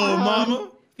up, little mama?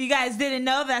 If you guys didn't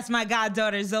know, that's my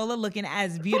goddaughter Zola, looking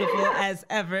as beautiful as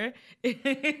ever. And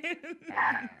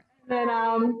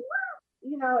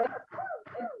you know,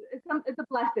 it's a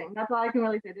blessing. That's all I can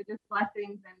really say. They're just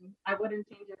blessings, and I wouldn't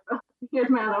change it. Here's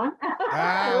my other one.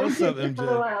 What's up,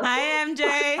 MJ? Hi,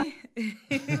 MJ.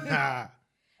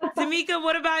 Tamika,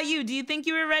 what about you? Do you think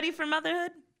you were ready for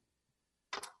motherhood?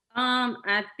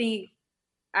 I think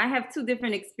I have two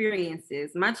different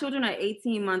experiences. My children are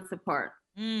 18 months apart,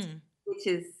 which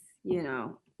is, you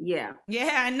know, yeah.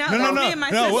 Yeah, I know.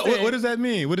 No. What does that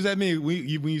mean? What does that mean when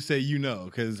you say you know?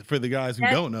 Because for the guys who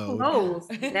don't know, close.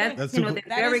 That's you know, they're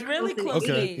very really close.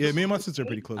 Okay, yeah, me and my sister are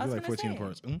pretty close. We're like 14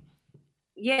 apart. Mm-hmm.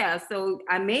 Yeah, so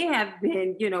I may have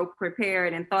been, you know,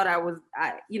 prepared and thought I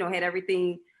you know, had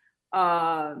everything.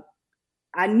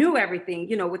 I knew everything,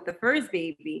 you know, with the first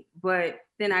baby, but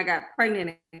then I got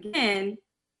pregnant again,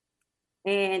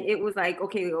 and it was like,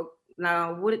 okay,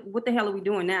 now what the hell are we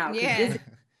doing now? Yeah.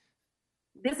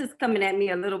 This is coming at me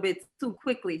a little bit too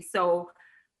quickly. So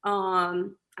I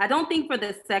don't think for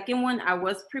the second one I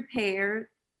was prepared,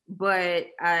 but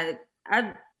I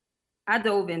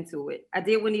dove into it. I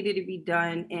did what needed to be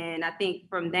done. And I think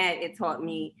from that, it taught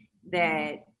me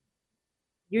that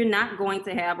you're not going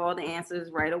to have all the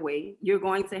answers right away. You're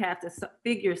going to have to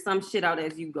figure some shit out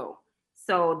as you go.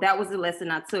 So that was the lesson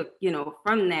I took, you know,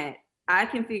 from that. I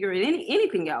can figure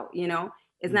anything out, you know.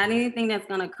 It's not anything that's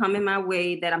going to come in my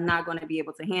way that I'm not going to be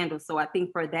able to handle. So I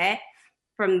think for that,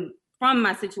 from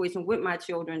my situation with my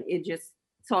children, it just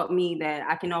taught me that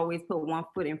I can always put one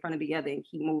foot in front of the other and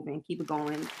keep moving, keep it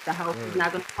going. The house is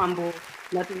not going to crumble.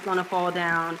 Nothing's going to fall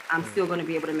down. I'm still going to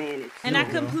be able to manage. And I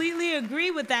completely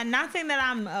agree with that. Not saying that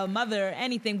I'm a mother or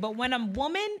anything, but when a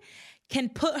woman can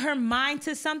put her mind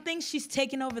to something, she's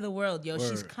taking over the world, yo.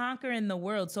 She's conquering the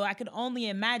world. So I could only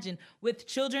imagine with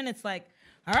children, it's like,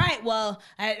 all right, well,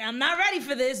 I'm not ready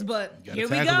for this, but here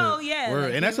we go. Yeah.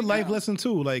 Like, and that's a life lesson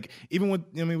too. Like even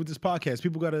with this podcast,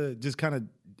 people gotta just kind of.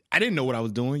 I didn't know what I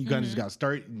was doing. You kind of just gotta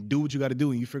start and do what you gotta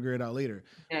do, and you figure it out later.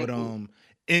 But and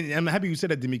I'm happy you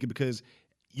said that, Damika, because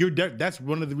that's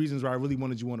one of the reasons why I really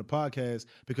wanted you on the podcast,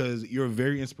 because you're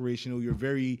very inspirational. You're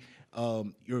very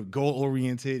you're goal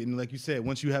oriented, and like you said,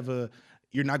 once you have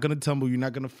you're not gonna tumble, you're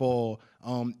not gonna fall.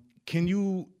 Can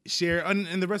you share,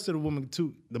 and the rest of the women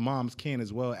too, the moms can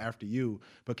as well after you,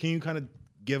 but can you kind of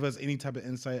give us any type of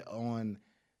insight on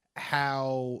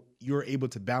how you're able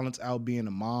to balance out being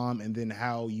a mom and then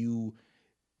how you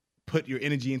put your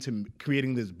energy into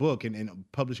creating this book and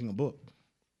publishing a book?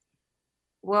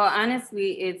 Well,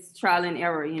 honestly, it's trial and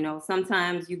error.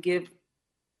 Sometimes you give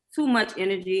too much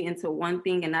energy into one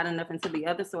thing and not enough into the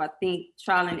other. So I think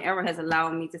trial and error has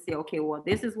allowed me to say, okay, well,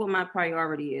 this is what my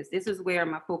priority is. This is where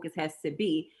my focus has to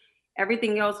be.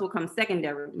 Everything else will come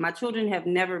secondary. My children have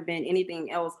never been anything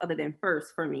else other than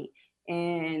first for me.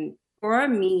 And for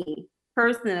me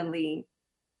personally,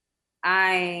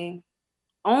 I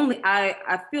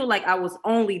feel like I was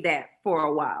only that for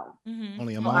a while.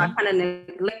 Only a mom. I kind of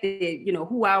neglected,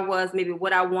 who I was, maybe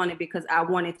what I wanted, because I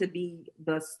wanted to be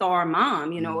the star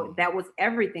mom. That was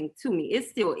everything to me. It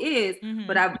still is,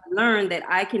 but I've learned that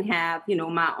I can have,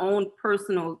 my own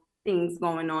personal things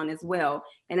going on as well.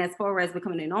 And as far as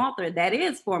becoming an author, that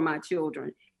is for my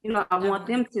children. I want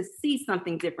them to see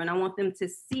something different. I want them to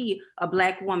see a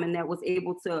Black woman that was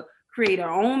able to create her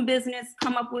own business,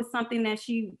 come up with something that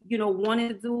she, wanted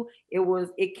to do.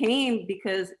 It came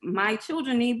because my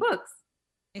children need books.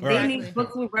 Exactly. They need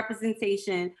books with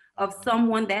representation of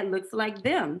someone that looks like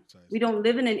them. We don't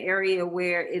live in an area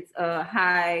where it's a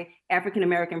high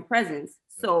African-American presence.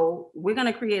 So we're going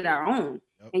to create our own.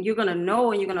 And you're going to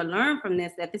know and you're going to learn from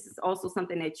this that this is also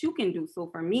something that you can do. So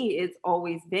for me, it's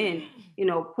always been,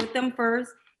 put them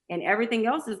first and everything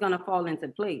else is going to fall into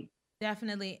place.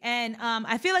 Definitely. And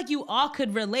I feel like you all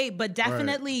could relate, but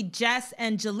definitely Jess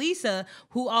and Jaleesa,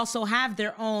 who also have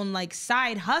their own like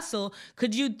side hustle.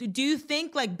 Do you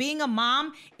think like being a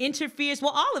mom interferes,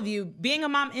 well, all of you, being a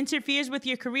mom interferes with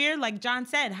your career? Like John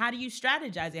said, how do you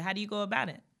strategize it? How do you go about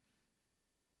it?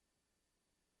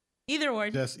 Either or.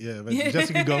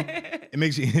 Jessica can go. It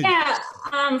makes you.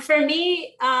 For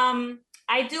me,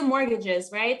 I do mortgages,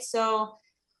 right? So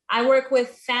I work with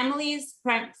families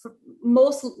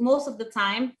most of the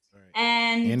time,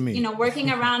 and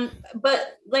working around.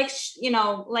 But like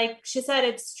she said,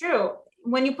 it's true.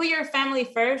 When you put your family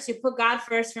first, you put God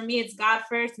first. For me, it's God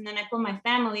first, and then I put my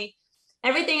family.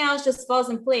 Everything else just falls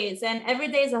in place, and every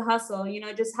day is a hustle.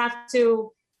 Just have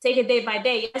to take it day by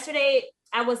day. Yesterday,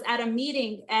 I was at a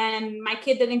meeting, and my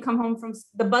kid didn't come home from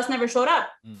the bus. Never showed up.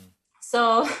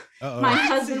 So my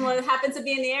husband happened to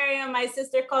be in the area. My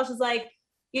sister called. She's like,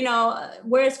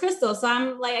 where's Crystal? So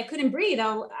I'm like, I couldn't breathe.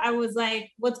 I was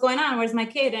like, what's going on? Where's my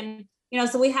kid? And,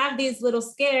 so we have these little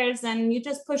scares, and you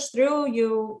just push through,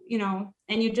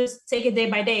 and you just take it day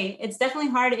by day. It's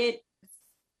definitely hard.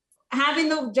 Having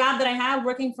the job that I have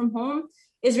working from home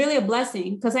is really a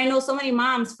blessing, because I know so many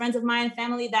moms, friends of mine,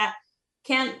 family that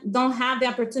don't have the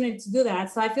opportunity to do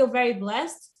that. So I feel very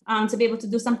blessed to be able to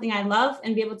do something I love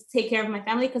and be able to take care of my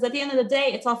family, because at the end of the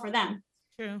day, it's all for them.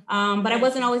 True. But I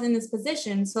wasn't always in this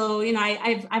position. So,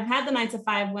 I've had the 9 to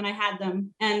 5 when I had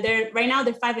them, and right now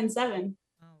they're 5 and 7.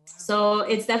 Oh, wow. So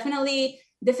it's definitely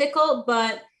difficult,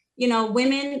 but,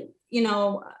 women,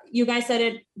 you guys said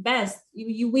it best.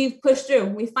 We've pushed through.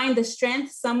 We find the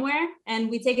strength somewhere, and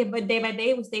we take it day by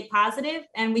day. We stay positive,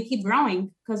 and we keep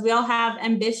growing, because we all have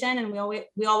ambition, and we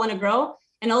all want to grow.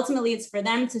 And ultimately, it's for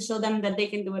them to show them that they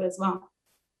can do it as well.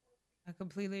 I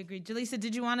completely agree. Jaleesa,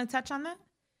 did you want to touch on that?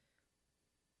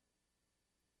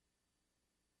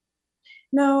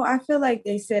 No, I feel like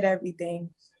they said everything.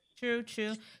 True.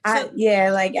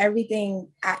 Like everything,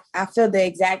 I feel the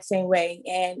exact same way.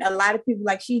 And a lot of people,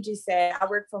 like she just said, I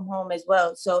work from home as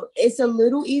well. So it's a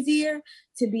little easier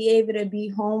to be able to be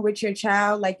home with your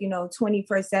child,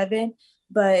 24/7.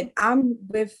 But I'm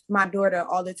with my daughter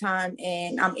all the time,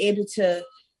 and I'm able to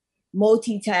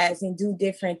multitask and do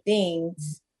different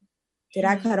things. Did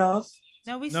I cut off?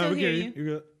 No, we still hear you. You're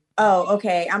good. Oh,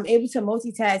 okay. I'm able to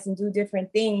multitask and do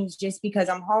different things just because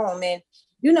I'm home. And,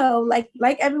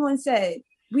 like everyone said,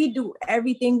 we do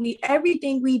everything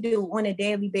we do on a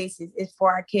daily basis is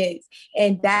for our kids.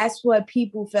 And that's what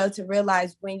people fail to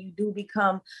realize when you do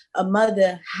become a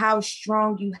mother, how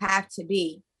strong you have to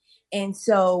be. And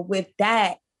so with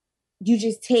that, you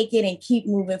just take it and keep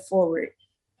moving forward.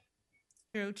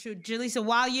 True. Jaleesa,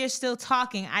 while you're still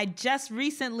talking, I just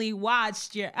recently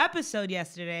watched your episode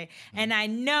yesterday, and I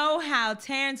know how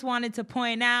Terrence wanted to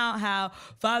point out how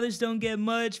fathers don't get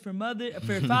much for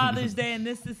Father's Day and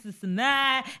this, and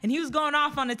that. And he was going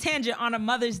off on a tangent on a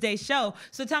Mother's Day show.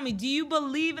 So tell me, do you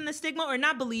believe in the stigma or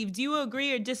not believe? Do you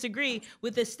agree or disagree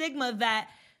with the stigma that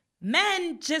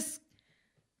men just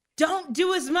don't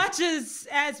do as much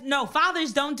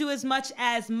fathers don't do as much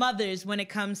as mothers when it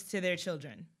comes to their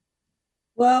children?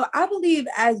 Well, I believe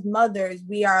as mothers,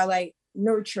 we are like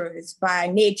nurturers by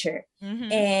nature.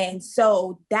 Mm-hmm. And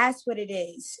so that's what it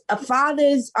is.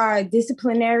 Fathers are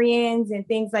disciplinarians and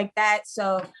things like that.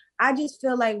 So I just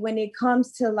feel like when it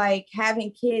comes to like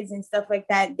having kids and stuff like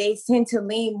that, they tend to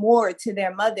lean more to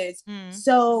their mothers. Mm.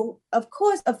 So of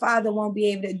course, a father won't be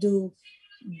able to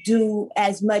do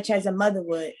as much as a mother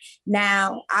would.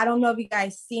 Now, I don't know if you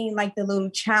guys seen like the little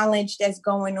challenge that's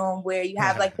going on where you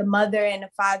have like the mother and the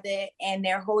father and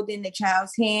they're holding the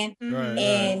child's hand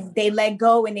and they let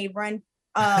go and they run.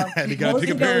 Most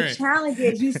of those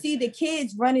challenges, you see the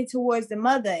kids running towards the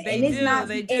mother. And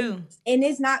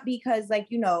it's not because like,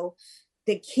 you know,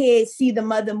 the kids see the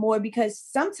mother more, because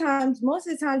most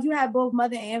of the times you have both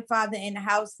mother and father in the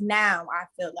house now, I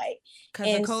feel like.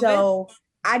 And so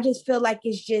I just feel like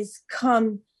it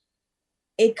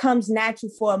comes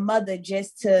natural for a mother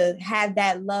just to have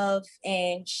that love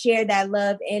and share that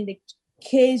love. And the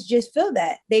kids just feel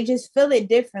that. They just feel it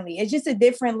differently. It's just a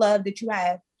different love that you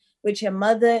have with your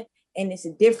mother, and it's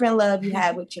a different love you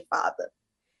have with your father.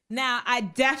 Now, I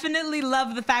definitely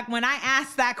love the fact when I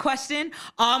asked that question,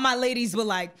 all my ladies were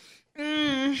like,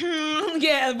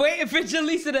 yeah, waiting for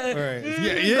Jaleesa to. Right.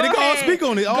 They can all speak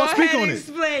on it. All speak on it.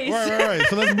 Right.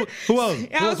 So who else?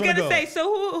 I was gonna say. So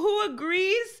who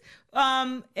agrees?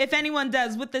 If anyone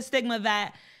does, with the stigma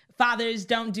that fathers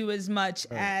don't do as much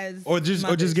as or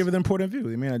just give it their point of view.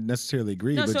 They may not necessarily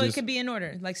agree. No, but so it could be in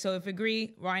order. Like, so if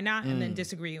agree, why not, and then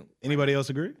disagree. Anybody else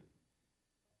agree?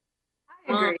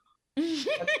 I agree.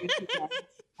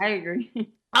 I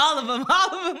agree. All of them.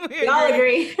 We all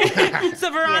agree.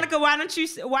 So Veronica, why don't you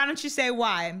say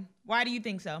why? Why do you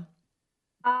think so?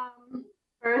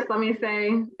 First, let me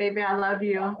say, baby, I love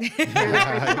you. You're the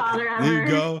first father ever. Here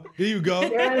you go.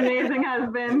 You're an amazing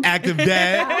husband. Active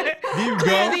dad. Here you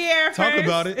go. Talk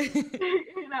about it. But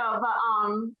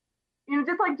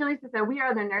just like Jaleesa said, we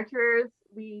are the nurturers.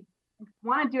 We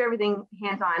want to do everything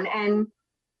hands-on, and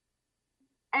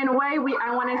in a way,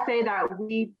 I want to say that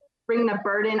we bring the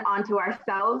burden onto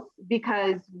ourselves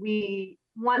because we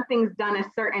want things done a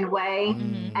certain way.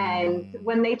 Mm-hmm. And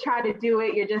when they try to do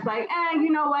it, you're just like,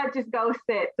 you know what, just go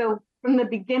sit. So from the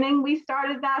beginning, we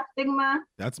started that stigma.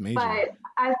 That's major. But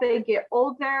as they get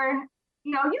older,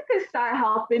 you can start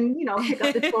helping, pick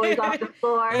up the toys off the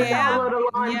floor, a little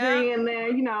laundry in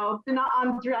there, they're not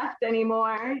undressed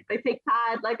anymore. They take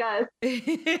Tide like us. But,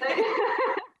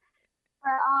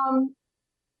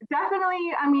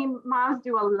 definitely, moms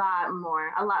do a lot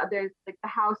more. There's like the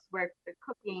housework, the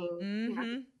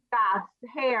cooking, baths,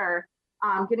 hair,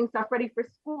 getting stuff ready for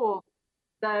school,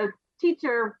 the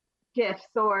teacher gifts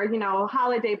or,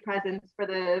 holiday presents for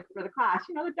the class.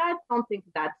 The dads don't think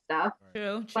of that stuff.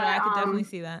 True. But, I could definitely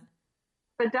see that.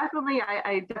 But definitely,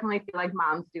 I definitely feel like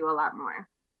moms do a lot more.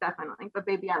 Definitely. But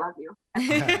baby, I love you.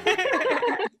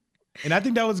 And I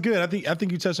think that was good. I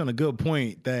think you touched on a good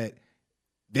point that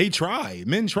men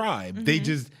try. They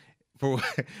just, for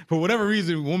whatever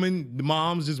reason, the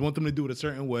moms just want them to do it a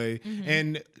certain way. Mm-hmm.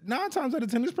 And 9 times out of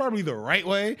 10, it's probably the right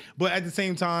way. But at the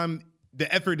same time,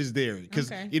 the effort is there.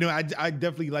 Because, I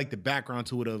definitely like the background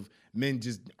to it of men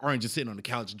just aren't just sitting on the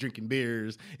couch drinking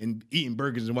beers and eating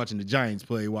burgers and watching the Giants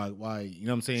play. Why you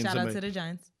know what I'm saying? Shout out to the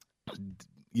Giants.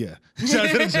 Yeah, shout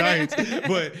out to the Giants.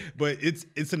 But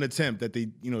it's an attempt that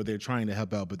they're trying to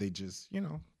help out, but they just,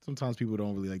 sometimes people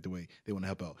don't really like the way they want to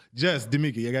help out. Jess,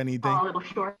 D'Amica, you got anything? A little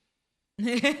short.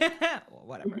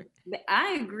 Whatever.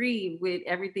 I agree with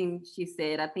everything she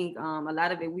said. I think a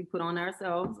lot of it we put on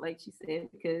ourselves, like she said,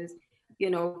 because,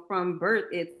 from birth,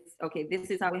 it's, okay, this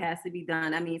is how it has to be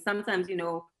done. Sometimes,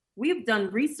 we've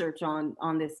done research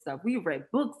on this stuff. We've read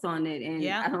books on it. And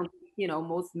I don't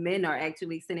most men are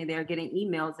actually sitting there getting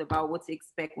emails about what to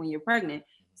expect when you're pregnant.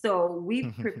 So we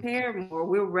prepare more.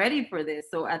 We're ready for this.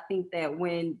 So I think that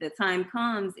when the time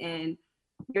comes and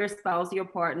your spouse, your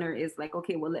partner is like,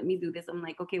 okay, well, let me do this. I'm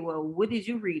like, okay, well, what did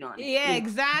you read on it? Yeah,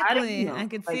 exactly. I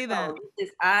could see that.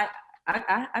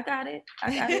 I got it.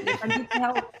 If I need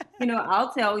help,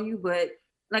 I'll tell you. But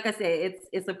like I said,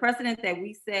 it's a precedent that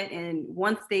we set, and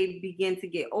once they begin to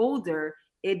get older,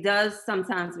 it does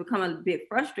sometimes become a bit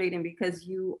frustrating because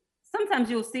sometimes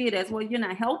you'll see it as, well, you're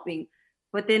not helping.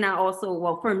 But then I also,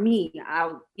 well, for me,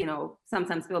 I'll,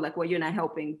 sometimes feel like, well, you're not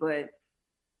helping, but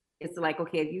it's like,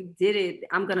 okay, if you did it,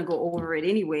 I'm going to go over it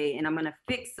anyway, and I'm going to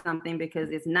fix something because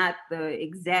it's not the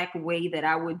exact way that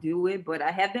I would do it. But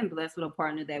I have been blessed with a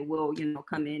partner that will,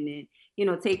 come in and,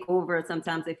 take over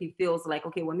sometimes if he feels like,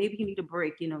 okay, well, maybe you need a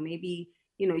break, maybe,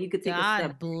 you could take a step.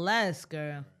 God bless,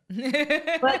 girl.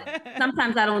 But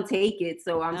sometimes I don't take it.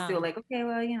 So I'm still like, okay,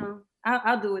 well,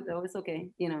 I'll do it though. It's okay,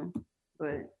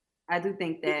 but I do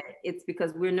think that it's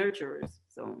because we're nurturers.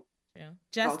 So yeah.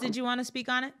 Jess, did you want to speak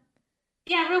on it?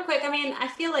 Yeah, real quick. I mean, I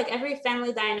feel like every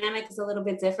family dynamic is a little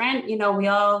bit different. We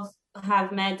all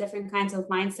have met different kinds of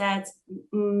mindsets,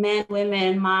 men,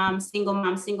 women, moms,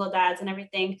 single dads, and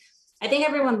everything. I think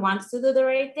everyone wants to do the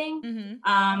right thing.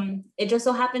 Mm-hmm. It just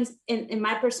so happens, in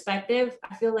my perspective,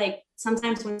 I feel like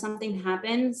sometimes when something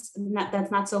happens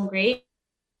that's not so great,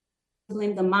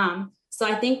 blame the mom. So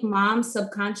I think moms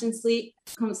subconsciously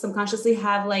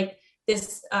have like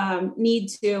this need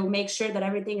to make sure that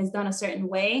everything is done a certain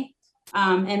way.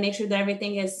 And make sure that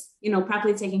everything is,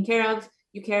 properly taken care of.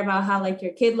 You care about how like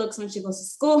your kid looks when she goes to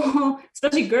school,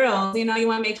 especially girls, you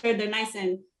want to make sure they're nice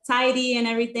and tidy and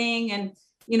everything. And,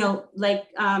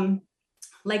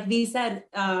 like V said,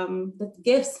 the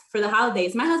gifts for the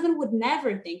holidays, my husband would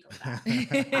never think of that.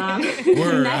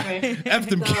 Never.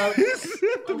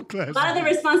 A lot of the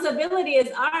responsibility is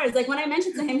ours. Like when I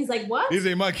mentioned to him, he's like, what? These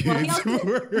ain't my kids.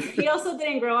 Well, he also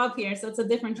didn't grow up here, so it's a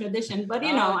different tradition. But,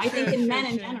 I think in men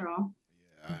in general.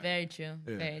 Very true.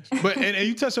 Yeah. Very true. But and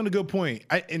you touched on a good point.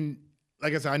 And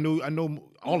like I said, I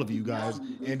know all of you guys,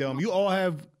 and you all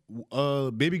have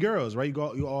baby girls, right?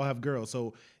 You all have girls.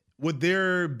 So would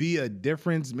there be a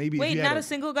difference? Maybe. Wait, not a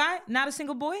single guy, not a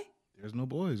single boy. There's no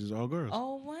boys. It's all girls.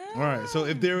 Oh wow. All right. So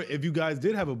if you guys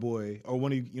did have a boy, or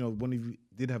one of you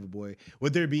did have a boy,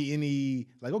 would there be any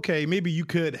like, okay, maybe you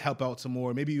could help out some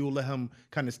more? Maybe you'll let him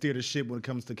kind of steer the ship when it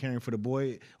comes to caring for the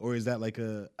boy, or is that like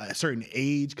a certain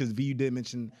age? Because V, you did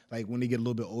mention like when they get a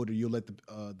little bit older, you'll let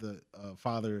the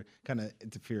father kind of not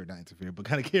interfere, but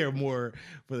kind of care more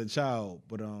for the child.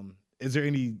 But will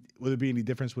there be any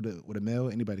difference with a male?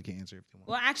 Anybody can answer if you want.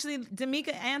 Well, actually,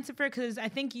 Damika, answer for it because I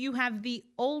think you have the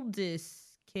oldest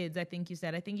kids. I think you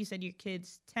said your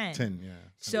kid's 10. 10, yeah.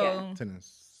 So 10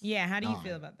 is. Yeah, how do you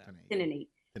feel about that? 10 and 8.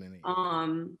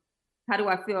 How do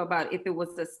I feel about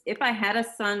if I had a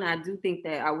son? I do think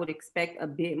that I would expect a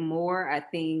bit more. I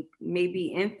think maybe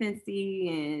infancy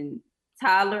and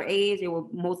toddler age, it will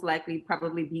most likely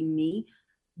probably be me.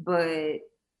 But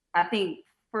I think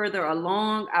further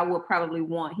along, I would probably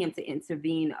want him to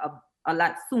intervene a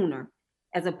lot sooner,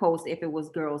 as opposed to if it was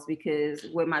girls, because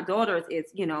with my daughters,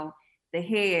 it's, the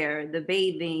hair, the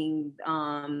bathing,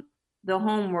 the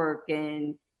homework,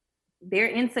 and they're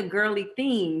into girly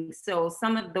things. So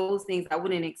some of those things I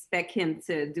wouldn't expect him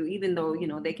to do, even though,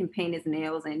 they can paint his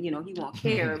nails and, he won't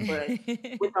care. But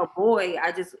with a boy,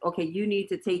 you need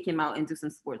to take him out and do some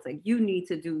sports. Like you need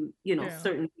to do,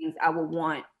 certain things. I would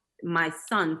want my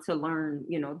son to learn,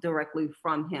 directly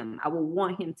from him. I will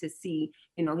want him to see,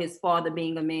 his father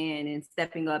being a man and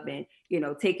stepping up and,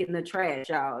 taking the trash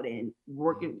out and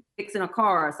working, fixing a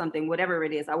car or something, whatever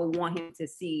it is. I will want him to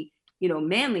see,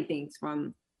 manly things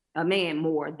from a man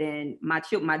more than my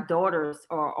daughters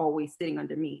are always sitting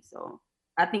under me. So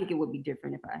I think it would be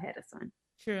different if I had a son.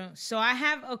 True. So I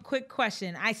have a quick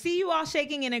question. I see you all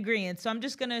shaking in agreement, so I'm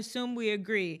just going to assume we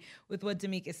agree with what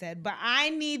Damika said. But I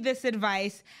need this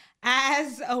advice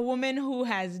as a woman who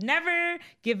has never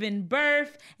given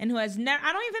birth and who has never,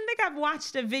 I don't even think I've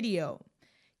watched a video.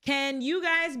 Can you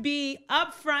guys be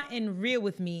upfront and real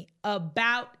with me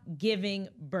about giving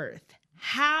birth?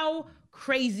 How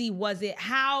crazy was it?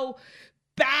 How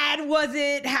bad was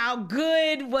it? How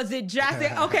good was it?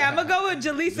 Drastic? Okay, I'm gonna go with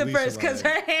Jaleesa first because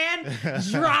her hand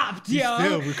dropped,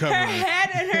 yo. Her head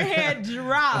and her hand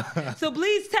dropped. So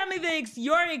please tell me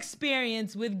your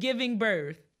experience with giving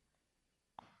birth.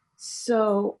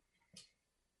 So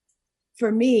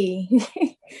for me,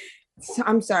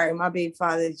 I'm sorry, my baby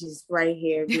father is just right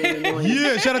here being annoying.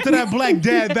 Yeah, shout out to that black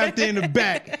dad back there in the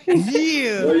back.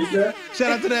 Yeah.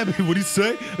 Shout out to that. What'd he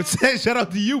say? Shout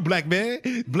out to you, black man.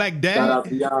 Black dad. Shout out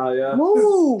to y'all, yeah.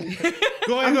 Woo.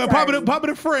 Go ahead, pop it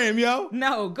the frame, yo.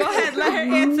 No, go ahead. Let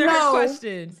her answer her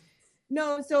question.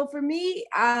 No, so for me,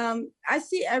 I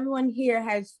see everyone here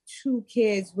has 2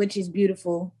 kids, which is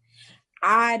beautiful.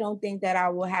 I don't think that I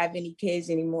will have any kids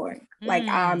anymore. Like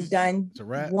I'm done. It's a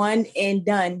wrap. One and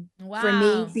done for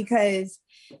me, because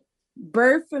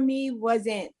birth for me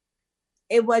wasn't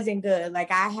good.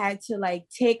 Like I had to like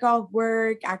take off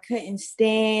work. I couldn't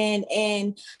stand.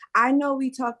 And I know we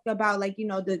talked about like, you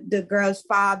know, the girls'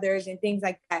 fathers and things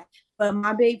like that. But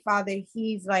my baby father,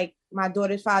 he's like my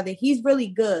daughter's father. He's really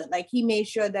good. Like he made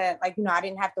sure that like, you know, I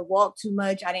didn't have to walk too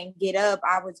much. I didn't get up.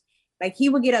 I was like, he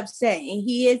would get upset. And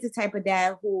he is the type of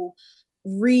dad who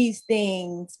reads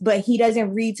things, but he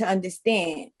doesn't read to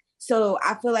understand. So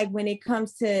I feel like when it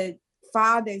comes to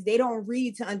fathers, they don't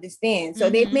read to understand. So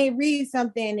they may read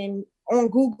something and on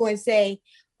Google and say,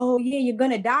 oh yeah, you're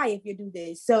gonna die if you do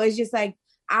this. So it's just like,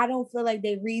 I don't feel like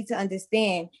they read to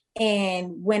understand.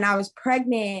 And when I was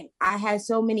pregnant, I had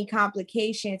so many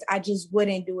complications, I just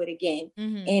wouldn't do it again.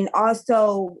 And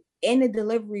also in the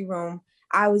delivery room,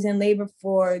 I was in labor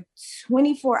for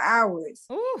 24 hours.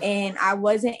 Ooh. And I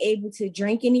wasn't able to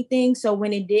drink anything. So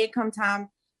when it did come time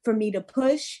for me to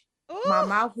push, ooh, my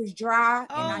mouth was dry and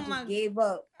I just gave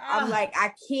up. I'm like,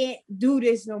 I can't do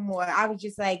this no more. I was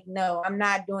just like, no, I'm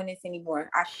not doing this anymore.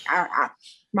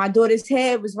 My daughter's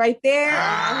head was right there.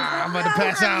 I'm about to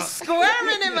pass out.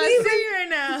 Squirming in my seat right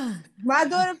now. My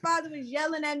daughter's father was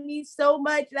yelling at me so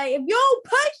much, like, if you don't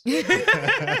push, he's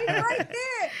right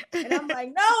there. And I'm like,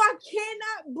 no, I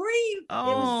cannot breathe. It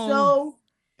was so.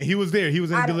 He was there. He was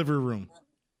in the delivery room.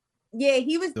 Yeah,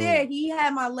 he was there. He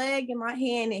had my leg in my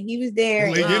hand and he was there.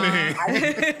 Leg in the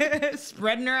hand.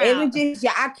 Spreading her out. It was just,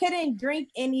 I couldn't drink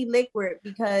any liquid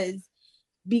because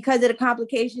of the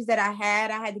complications that I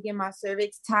had to get my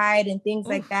cervix tied and things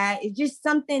like that. It's just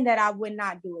something that I would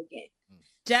not do again.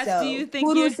 Jess, so, do you think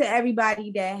kudos to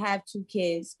everybody that have 2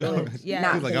 kids?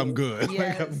 Yeah, like I'm good.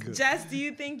 Yes. Like I'm good. Jess, do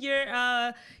you think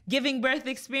your giving birth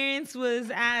experience was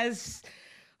as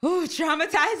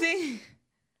traumatizing?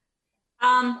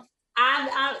 All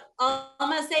I'm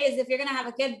gonna say is, if you're gonna have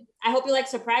a kid, I hope you like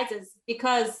surprises,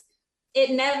 because it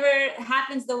never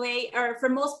happens the way, or for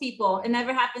most people, it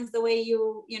never happens the way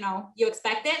you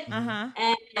expect it.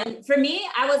 And for me,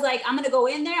 I was like, I'm gonna go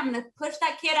in there, I'm gonna push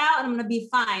that kid out, and I'm gonna be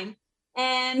fine.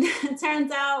 And it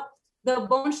turns out the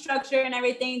bone structure and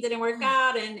everything didn't work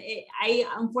out, and I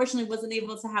unfortunately wasn't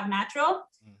able to have natural.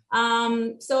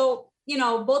 So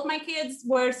both my kids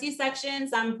were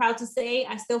C-sections. I'm proud to say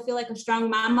I still feel like a strong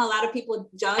mama. A lot of people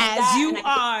judge as that. You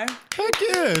are. Heck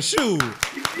yeah, shoot.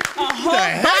 A whole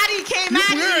body came out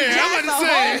of you, Jess. A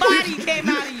whole body came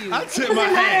out of you. I tip my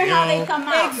hat, how they come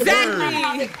out.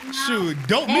 Exactly. Shoot,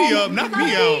 dope me up, knock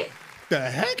me out. The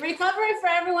heck? Recovery for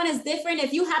everyone is different.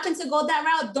 If you happen to go that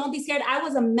route, don't be scared. I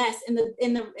was a mess in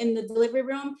the delivery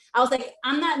room. I was like,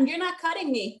 you're not cutting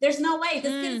me. There's no way.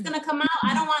 This kid's gonna come out.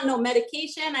 I don't want no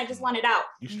medication. I just want it out.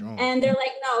 You strong. And they're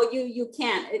like, no, you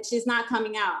can't. She's not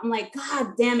coming out. I'm like,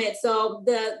 God damn it. So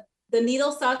the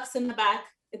needle sucks in the back.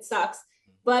 It sucks.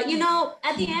 But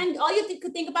at the end, all you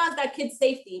could think about is that kid's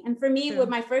safety. And for me, with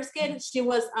my first kid, she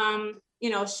was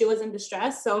she was in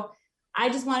distress. So I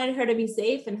just wanted her to be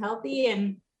safe and healthy,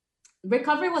 and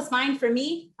recovery was fine for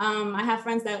me. I have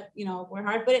friends that, were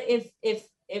hard, but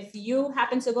if you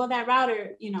happen to go that route,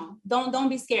 or, don't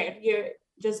be scared. You're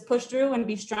just push through and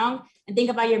be strong and think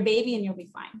about your baby, and you'll be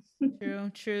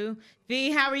fine. True.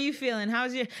 V, how are you feeling?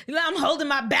 I'm holding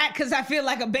my back because I feel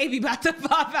like a baby about to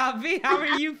pop out. V, how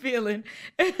are you feeling?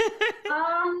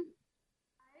 I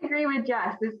agree with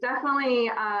Jess. It's definitely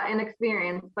an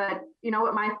experience, but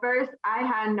I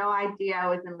had no idea I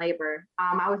was in labor.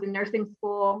 I was in nursing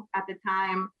school at the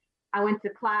time. I went to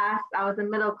class. I was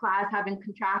in middle class having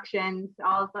contractions.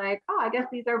 I was like, oh, I guess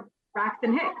these are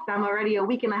Braxton Hicks. I'm already a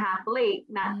week and a half late,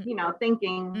 not,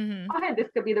 thinking, okay, this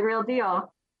could be the real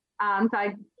deal. So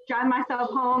I drive myself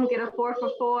home, get a 4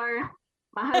 for 4.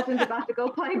 My husband's about to go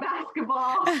play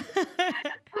basketball.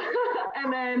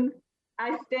 And then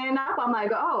I stand up, I'm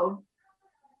like, oh,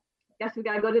 guess we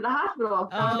gotta go to the hospital.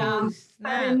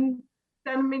 7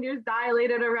 centimeters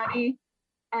dilated already.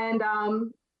 And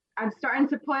I'm starting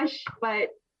to push, but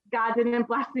God didn't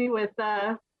bless me with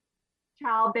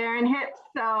childbearing hips.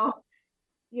 So,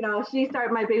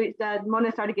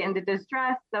 Mona started getting into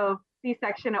distress. So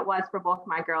C-section it was for both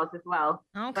my girls as well.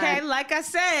 Okay, but, like I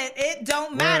said, it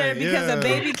don't matter because a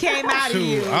baby came out of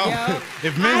you.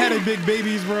 If men had big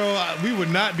babies, bro, we would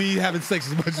not be having sex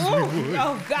as much as we would.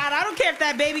 Oh God, I don't care if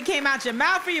that baby came out your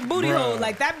mouth or your booty hole.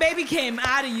 Like that baby came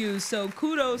out of you. So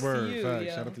kudos to you.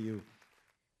 Shout out to you.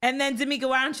 And then Damika,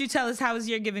 why don't you tell us how was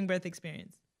your giving birth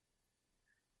experience?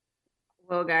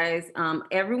 Well, guys,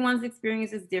 everyone's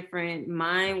experience is different.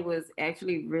 Mine was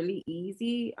actually really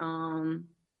easy.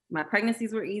 my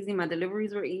pregnancies were easy. My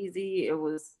deliveries were easy. It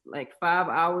was like 5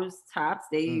 hours tops.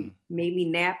 They made me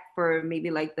nap for maybe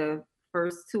like the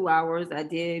first 2 hours. I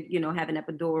did, have an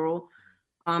epidural.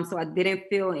 So I didn't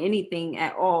feel anything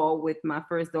at all with my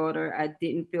first daughter. I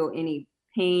didn't feel any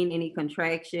pain, any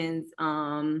contractions.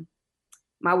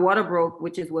 My water broke,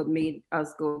 which is what made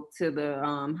us go to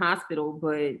the hospital,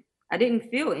 but I didn't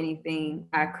feel anything.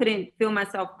 I couldn't feel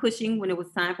myself pushing when it was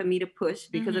time for me to push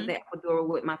because of the epidural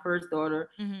with my first daughter.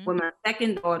 With my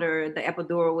second daughter, the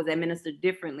epidural was administered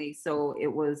differently. So it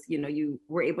was, you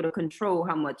were able to control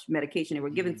how much medication they were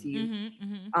giving to you.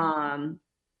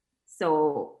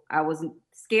 So I was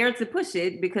scared to push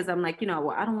it because I'm like,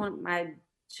 well, I don't want my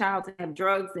child to have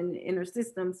drugs in her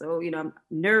system. So, I'm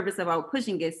nervous about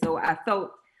pushing it. So I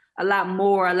felt a lot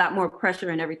more pressure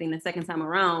and everything the second time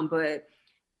around, but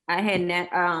I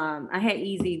had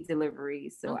easy delivery,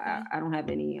 so I don't have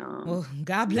any. Well,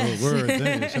 God bless. Word,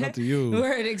 shout out to you.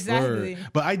 Word, exactly. Word.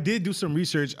 But I did do some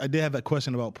research. I did have a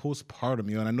question about postpartum,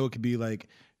 and I know it could be like,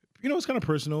 it's kind of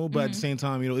personal, but at the same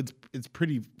time, it's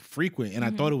pretty frequent. And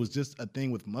I thought it was just a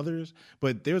thing with mothers,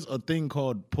 but there's a thing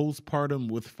called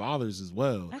postpartum with fathers as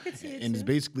well. I could see it and too. It's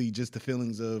basically just the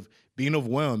feelings of being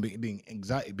overwhelmed, being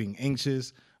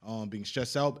anxious, being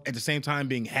stressed out, at the same time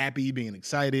being happy, being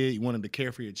excited, you wanted to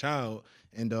care for your child.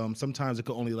 And sometimes it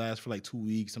could only last for like 2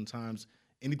 weeks. Sometimes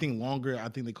anything longer, I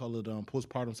think they call it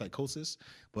postpartum psychosis.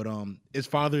 But it's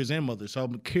fathers and mothers. So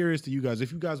I'm curious to you guys,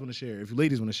 if you guys want to share, if you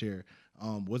ladies want to share,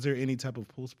 was there any type of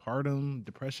postpartum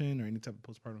depression or any type of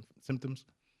postpartum symptoms?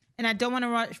 And I don't want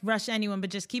to rush anyone, but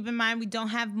just keep in mind we don't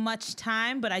have much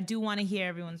time, but I do want to hear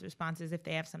everyone's responses if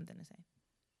they have something to say.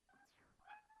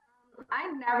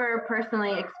 I never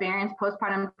personally experienced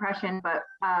postpartum depression, but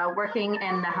working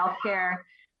in the healthcare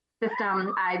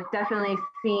system, I've definitely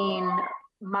seen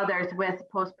mothers with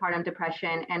postpartum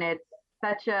depression, and it's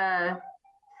such a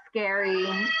scary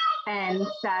and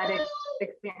sad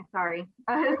experience.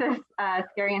 It's a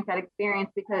scary and sad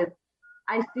experience because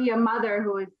I see a mother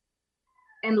who is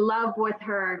in love with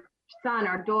her son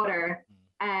or daughter,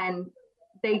 and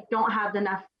they don't have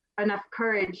enough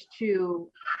courage to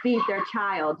feed their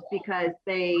child because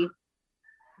they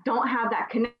don't have that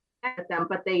connection with them,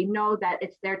 but they know that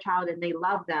it's their child and they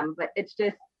love them. But it's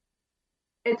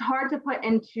hard to put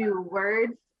into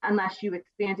words unless you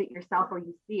experience it yourself or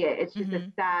you see it. It's just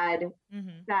a sad,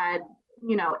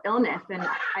 illness. And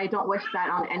I don't wish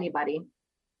that on anybody.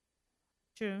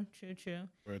 True. All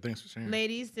right, thanks for sharing.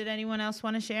 Ladies, did anyone else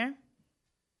want to share?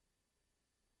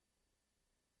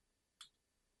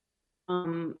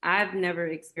 I've never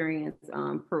experienced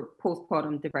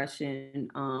postpartum depression,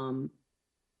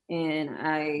 and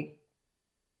I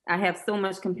have so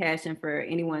much compassion for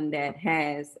anyone that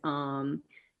has.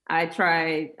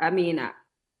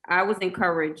 I was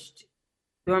encouraged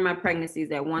during my pregnancies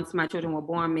that once my children were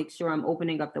born, make sure I'm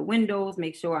opening up the windows,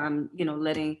 make sure I'm,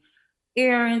 letting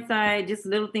air inside, just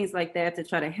little things like that to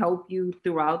try to help you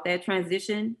throughout that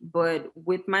transition. But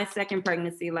with my second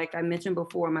pregnancy, like I mentioned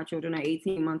before, my children are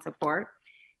 18 months apart.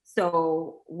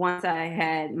 So once I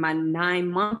had my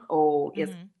 9-month-old is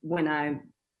when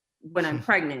I'm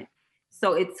pregnant.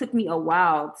 So it took me a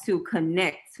while to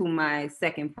connect to my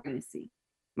second pregnancy.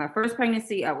 My first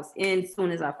pregnancy, I was in as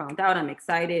soon as I found out. I'm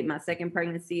excited. My second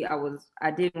pregnancy,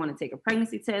 I didn't want to take a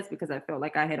pregnancy test because I felt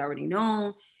like I had already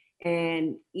known.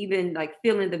 And even like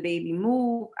feeling the baby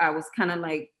move, I was kind of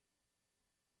like,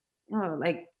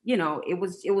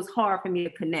 it was hard for me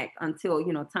to connect until,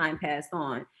 time passed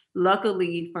on.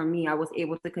 Luckily for me, I was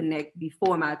able to connect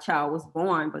before my child was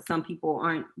born, but some people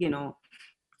aren't,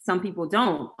 some people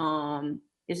don't.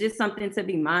 It's just something to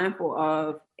be mindful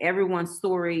of. Everyone's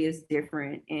story is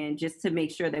different, and just to make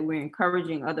sure that we're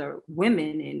encouraging other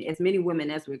women and as many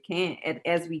women as we can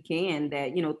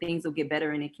that, things will get better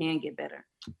and it can get better.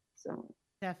 So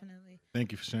definitely.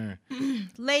 Thank you for sharing.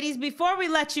 Ladies, before we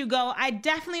let you go, I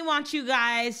definitely want you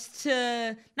guys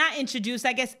to not introduce,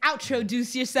 I guess,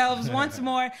 outroduce yourselves once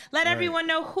more. Let everyone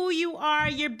know who you are,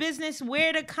 your business,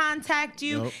 where to contact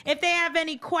you. Yep. If they have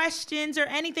any questions or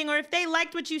anything, or if they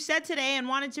liked what you said today and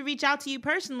wanted to reach out to you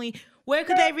personally, where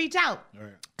could they reach out? All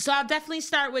right. So I'll definitely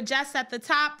start with Jess at the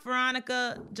top,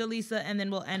 Veronica, Jaleesa, and then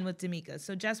we'll end with Damika.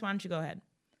 So Jess, why don't you go ahead?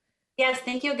 Yes,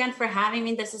 thank you again for having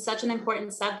me. This is such an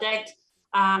important subject.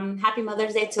 Happy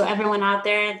Mother's Day to everyone out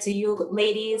there, to you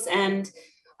ladies. And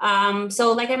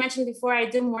so like I mentioned before, I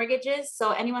do mortgages.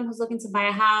 So anyone who's looking to buy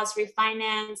a house,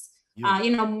 refinance,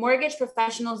 mortgage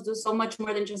professionals do so much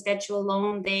more than just get you a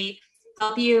loan. They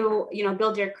help you,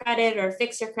 build your credit or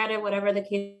fix your credit, whatever the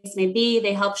case may be.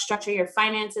 They help structure your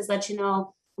finances, let you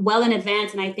know well in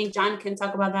advance. And I think John can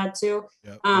talk about that too.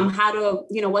 Yep. How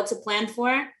to, what to plan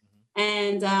for.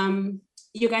 And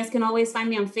you guys can always find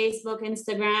me on Facebook,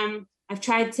 Instagram. I've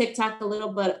tried TikTok a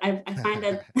little, but I find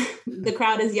that the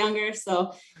crowd is younger.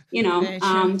 So,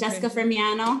 Jessica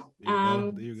Fermiano.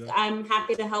 I'm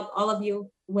happy to help all of you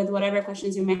with whatever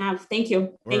questions you may have. Thank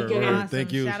you. Thank you again. Awesome.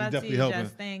 Thank you. Shout She's out definitely to you, helping.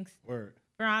 Jess. Thanks. Word.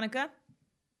 Veronica?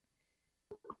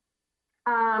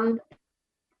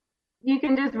 You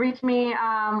can just reach me.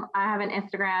 I have an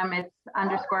Instagram. It's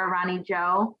 _Ronnie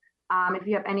Joe. If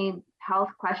you have any health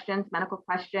questions, medical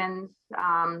questions,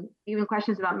 even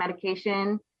questions about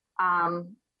medication,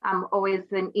 I'm always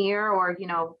an ear, or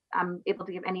I'm able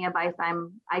to give any advice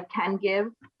I can give.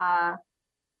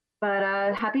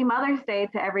 But happy Mother's Day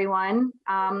to everyone,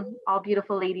 all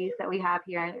beautiful ladies that we have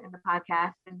here in the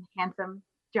podcast, and handsome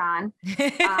John.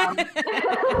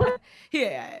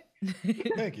 Yeah.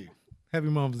 Thank you. Happy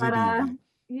Mom's Day.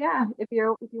 Yeah, if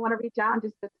you want to reach out and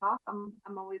just to talk, I'm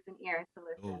always an ear to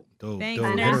listen. Dope. Thanks,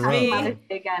 dope. Nurse V. Mother's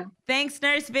Day again. Thanks,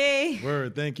 Nurse V.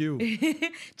 Word. Thank you.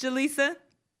 Jaleesa?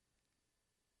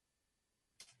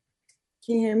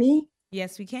 Can you hear me?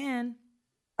 Yes, we can.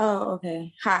 Oh,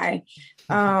 okay. Hi.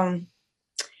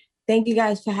 Thank you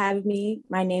guys for having me.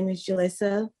 My name is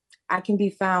Jalissa. I can be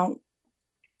found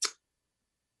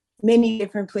many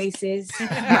different places.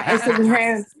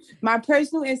 My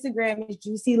personal Instagram is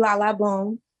Juicy Lala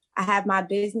Boom. I have my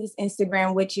business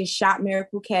Instagram, which is Shop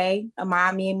Miracle K, a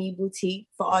Mommy and Me boutique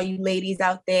for all you ladies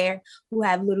out there who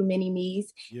have little mini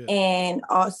me's. Yeah. And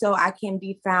also I can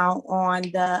be found on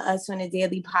the Us on a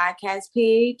Daily podcast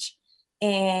page.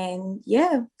 And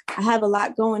yeah, I have a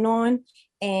lot going on,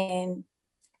 and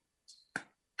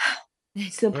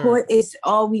support is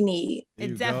all we need.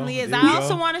 It definitely is. I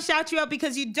also want to shout you out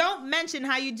because you don't mention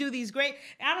how you do these great.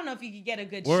 I don't know if you could get a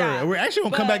good shot. We're actually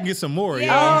gonna come back and get some more.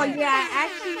 Yeah. Oh yeah, I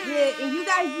actually did. And you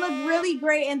guys look really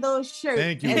great in those shirts.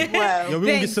 Thank you. As well. Yo, we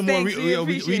gonna get some more.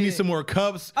 We need some more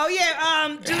cups. Oh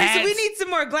yeah, Julissa, we need some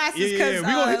more glasses. Yeah. We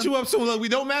gonna hit you up soon. Look, we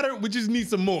don't matter. We just need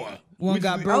some more. One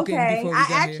got broken. Okay, I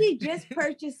actually just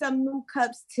purchased some new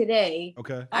cups today.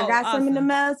 Okay, I got some in the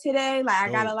mail today.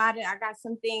 Like I got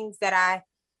some things that I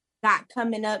got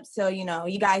coming up. So,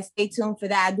 you guys stay tuned for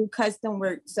that. I do custom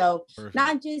work. So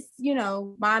not just,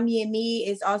 Mommy and Me,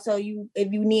 is also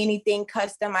if you need anything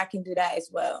custom, I can do that as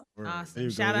well. Awesome.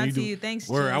 Shout out to you. Thanks.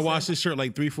 I washed this shirt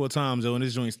like 3-4 times though, and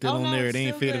this joint's still on there. It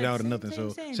ain't faded out or nothing.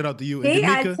 So shout out to you. See, and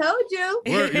D'Amica, I told you.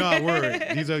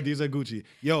 Word. These are Gucci.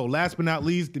 Yo, last but not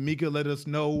least, D'Amica, let us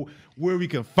know where we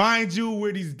can find you,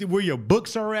 where your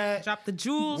books are at. Drop the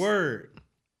jewels. Word.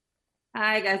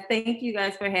 Hi guys, thank you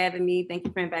guys for having me. Thank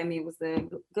you for inviting me. It was a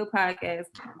good podcast.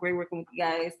 Great working with you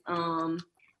guys.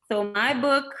 So my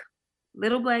book,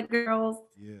 Little Black Girls,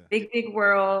 Big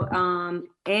World,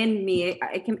 and me.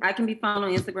 I can be found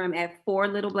on Instagram at For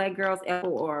Little Black Girls,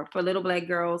 or For Little Black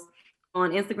Girls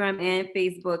on Instagram and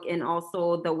Facebook, and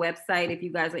also the website, if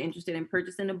you guys are interested in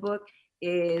purchasing the book,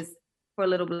 is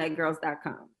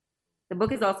forlittleblackgirls.com. The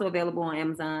book is also available on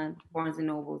Amazon, Barnes and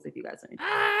Nobles, if you guys are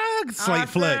interested. Slight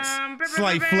flex.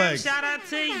 Shout out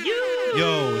to you.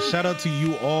 Yo, shout out to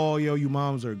you all. Yo, you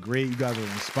moms are great. You guys are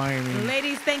inspiring.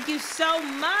 Ladies, thank you so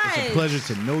much. It's a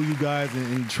pleasure to know you guys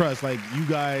and trust. Like, you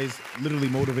guys literally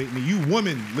motivate me. You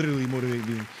women literally motivate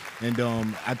me. And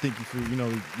I thank you for,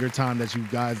 your time that you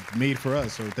guys made for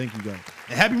us. So thank you guys.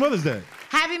 And happy Mother's Day.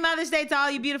 Happy Mother's Day to all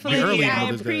you beautiful ladies. I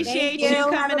appreciate you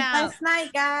coming out. Have a blessed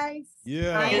night, guys.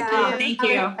 Yeah. Thank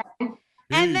you.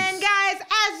 And then, guys,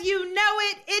 as you know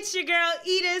it, it's your girl,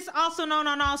 Edis, also known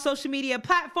on all social media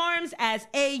platforms as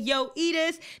Ayo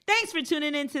Edis. Thanks for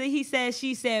tuning in to the He Said,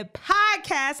 She Said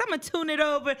podcast. I'm going to tune it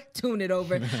over.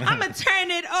 I'm going to turn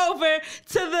it over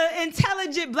to the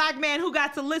intelligent black man who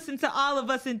got to listen to all of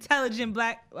us intelligent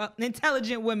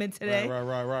women today.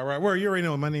 Right. Well, you already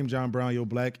know. My name's John Brown. Yo,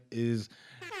 black is...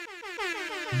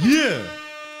 Yeah.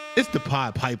 It's the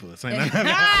Pod Piper. No. Yo,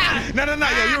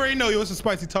 you already know. Yo, it's a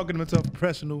spicy talking to myself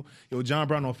professional. Yo, John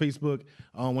Brown on Facebook.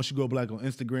 Once you go black on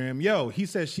Instagram. Yo, He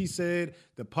Said, She Said,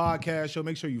 the podcast show.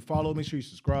 Make sure you follow. Make sure you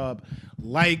subscribe.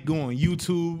 Like, go on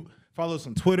YouTube. Follow us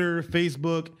on Twitter,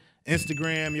 Facebook,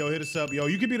 Instagram. Yo, hit us up. Yo,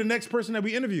 you could be the next person that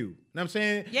we interview. You know what I'm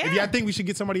saying? Yeah. If y'all think we should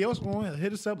get somebody else on,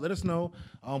 hit us up. Let us know.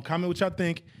 Comment what y'all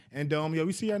think. And yo,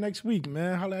 we see y'all next week,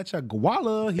 man. Holla at y'all.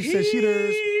 Guala. He Said, She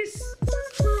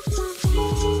Does.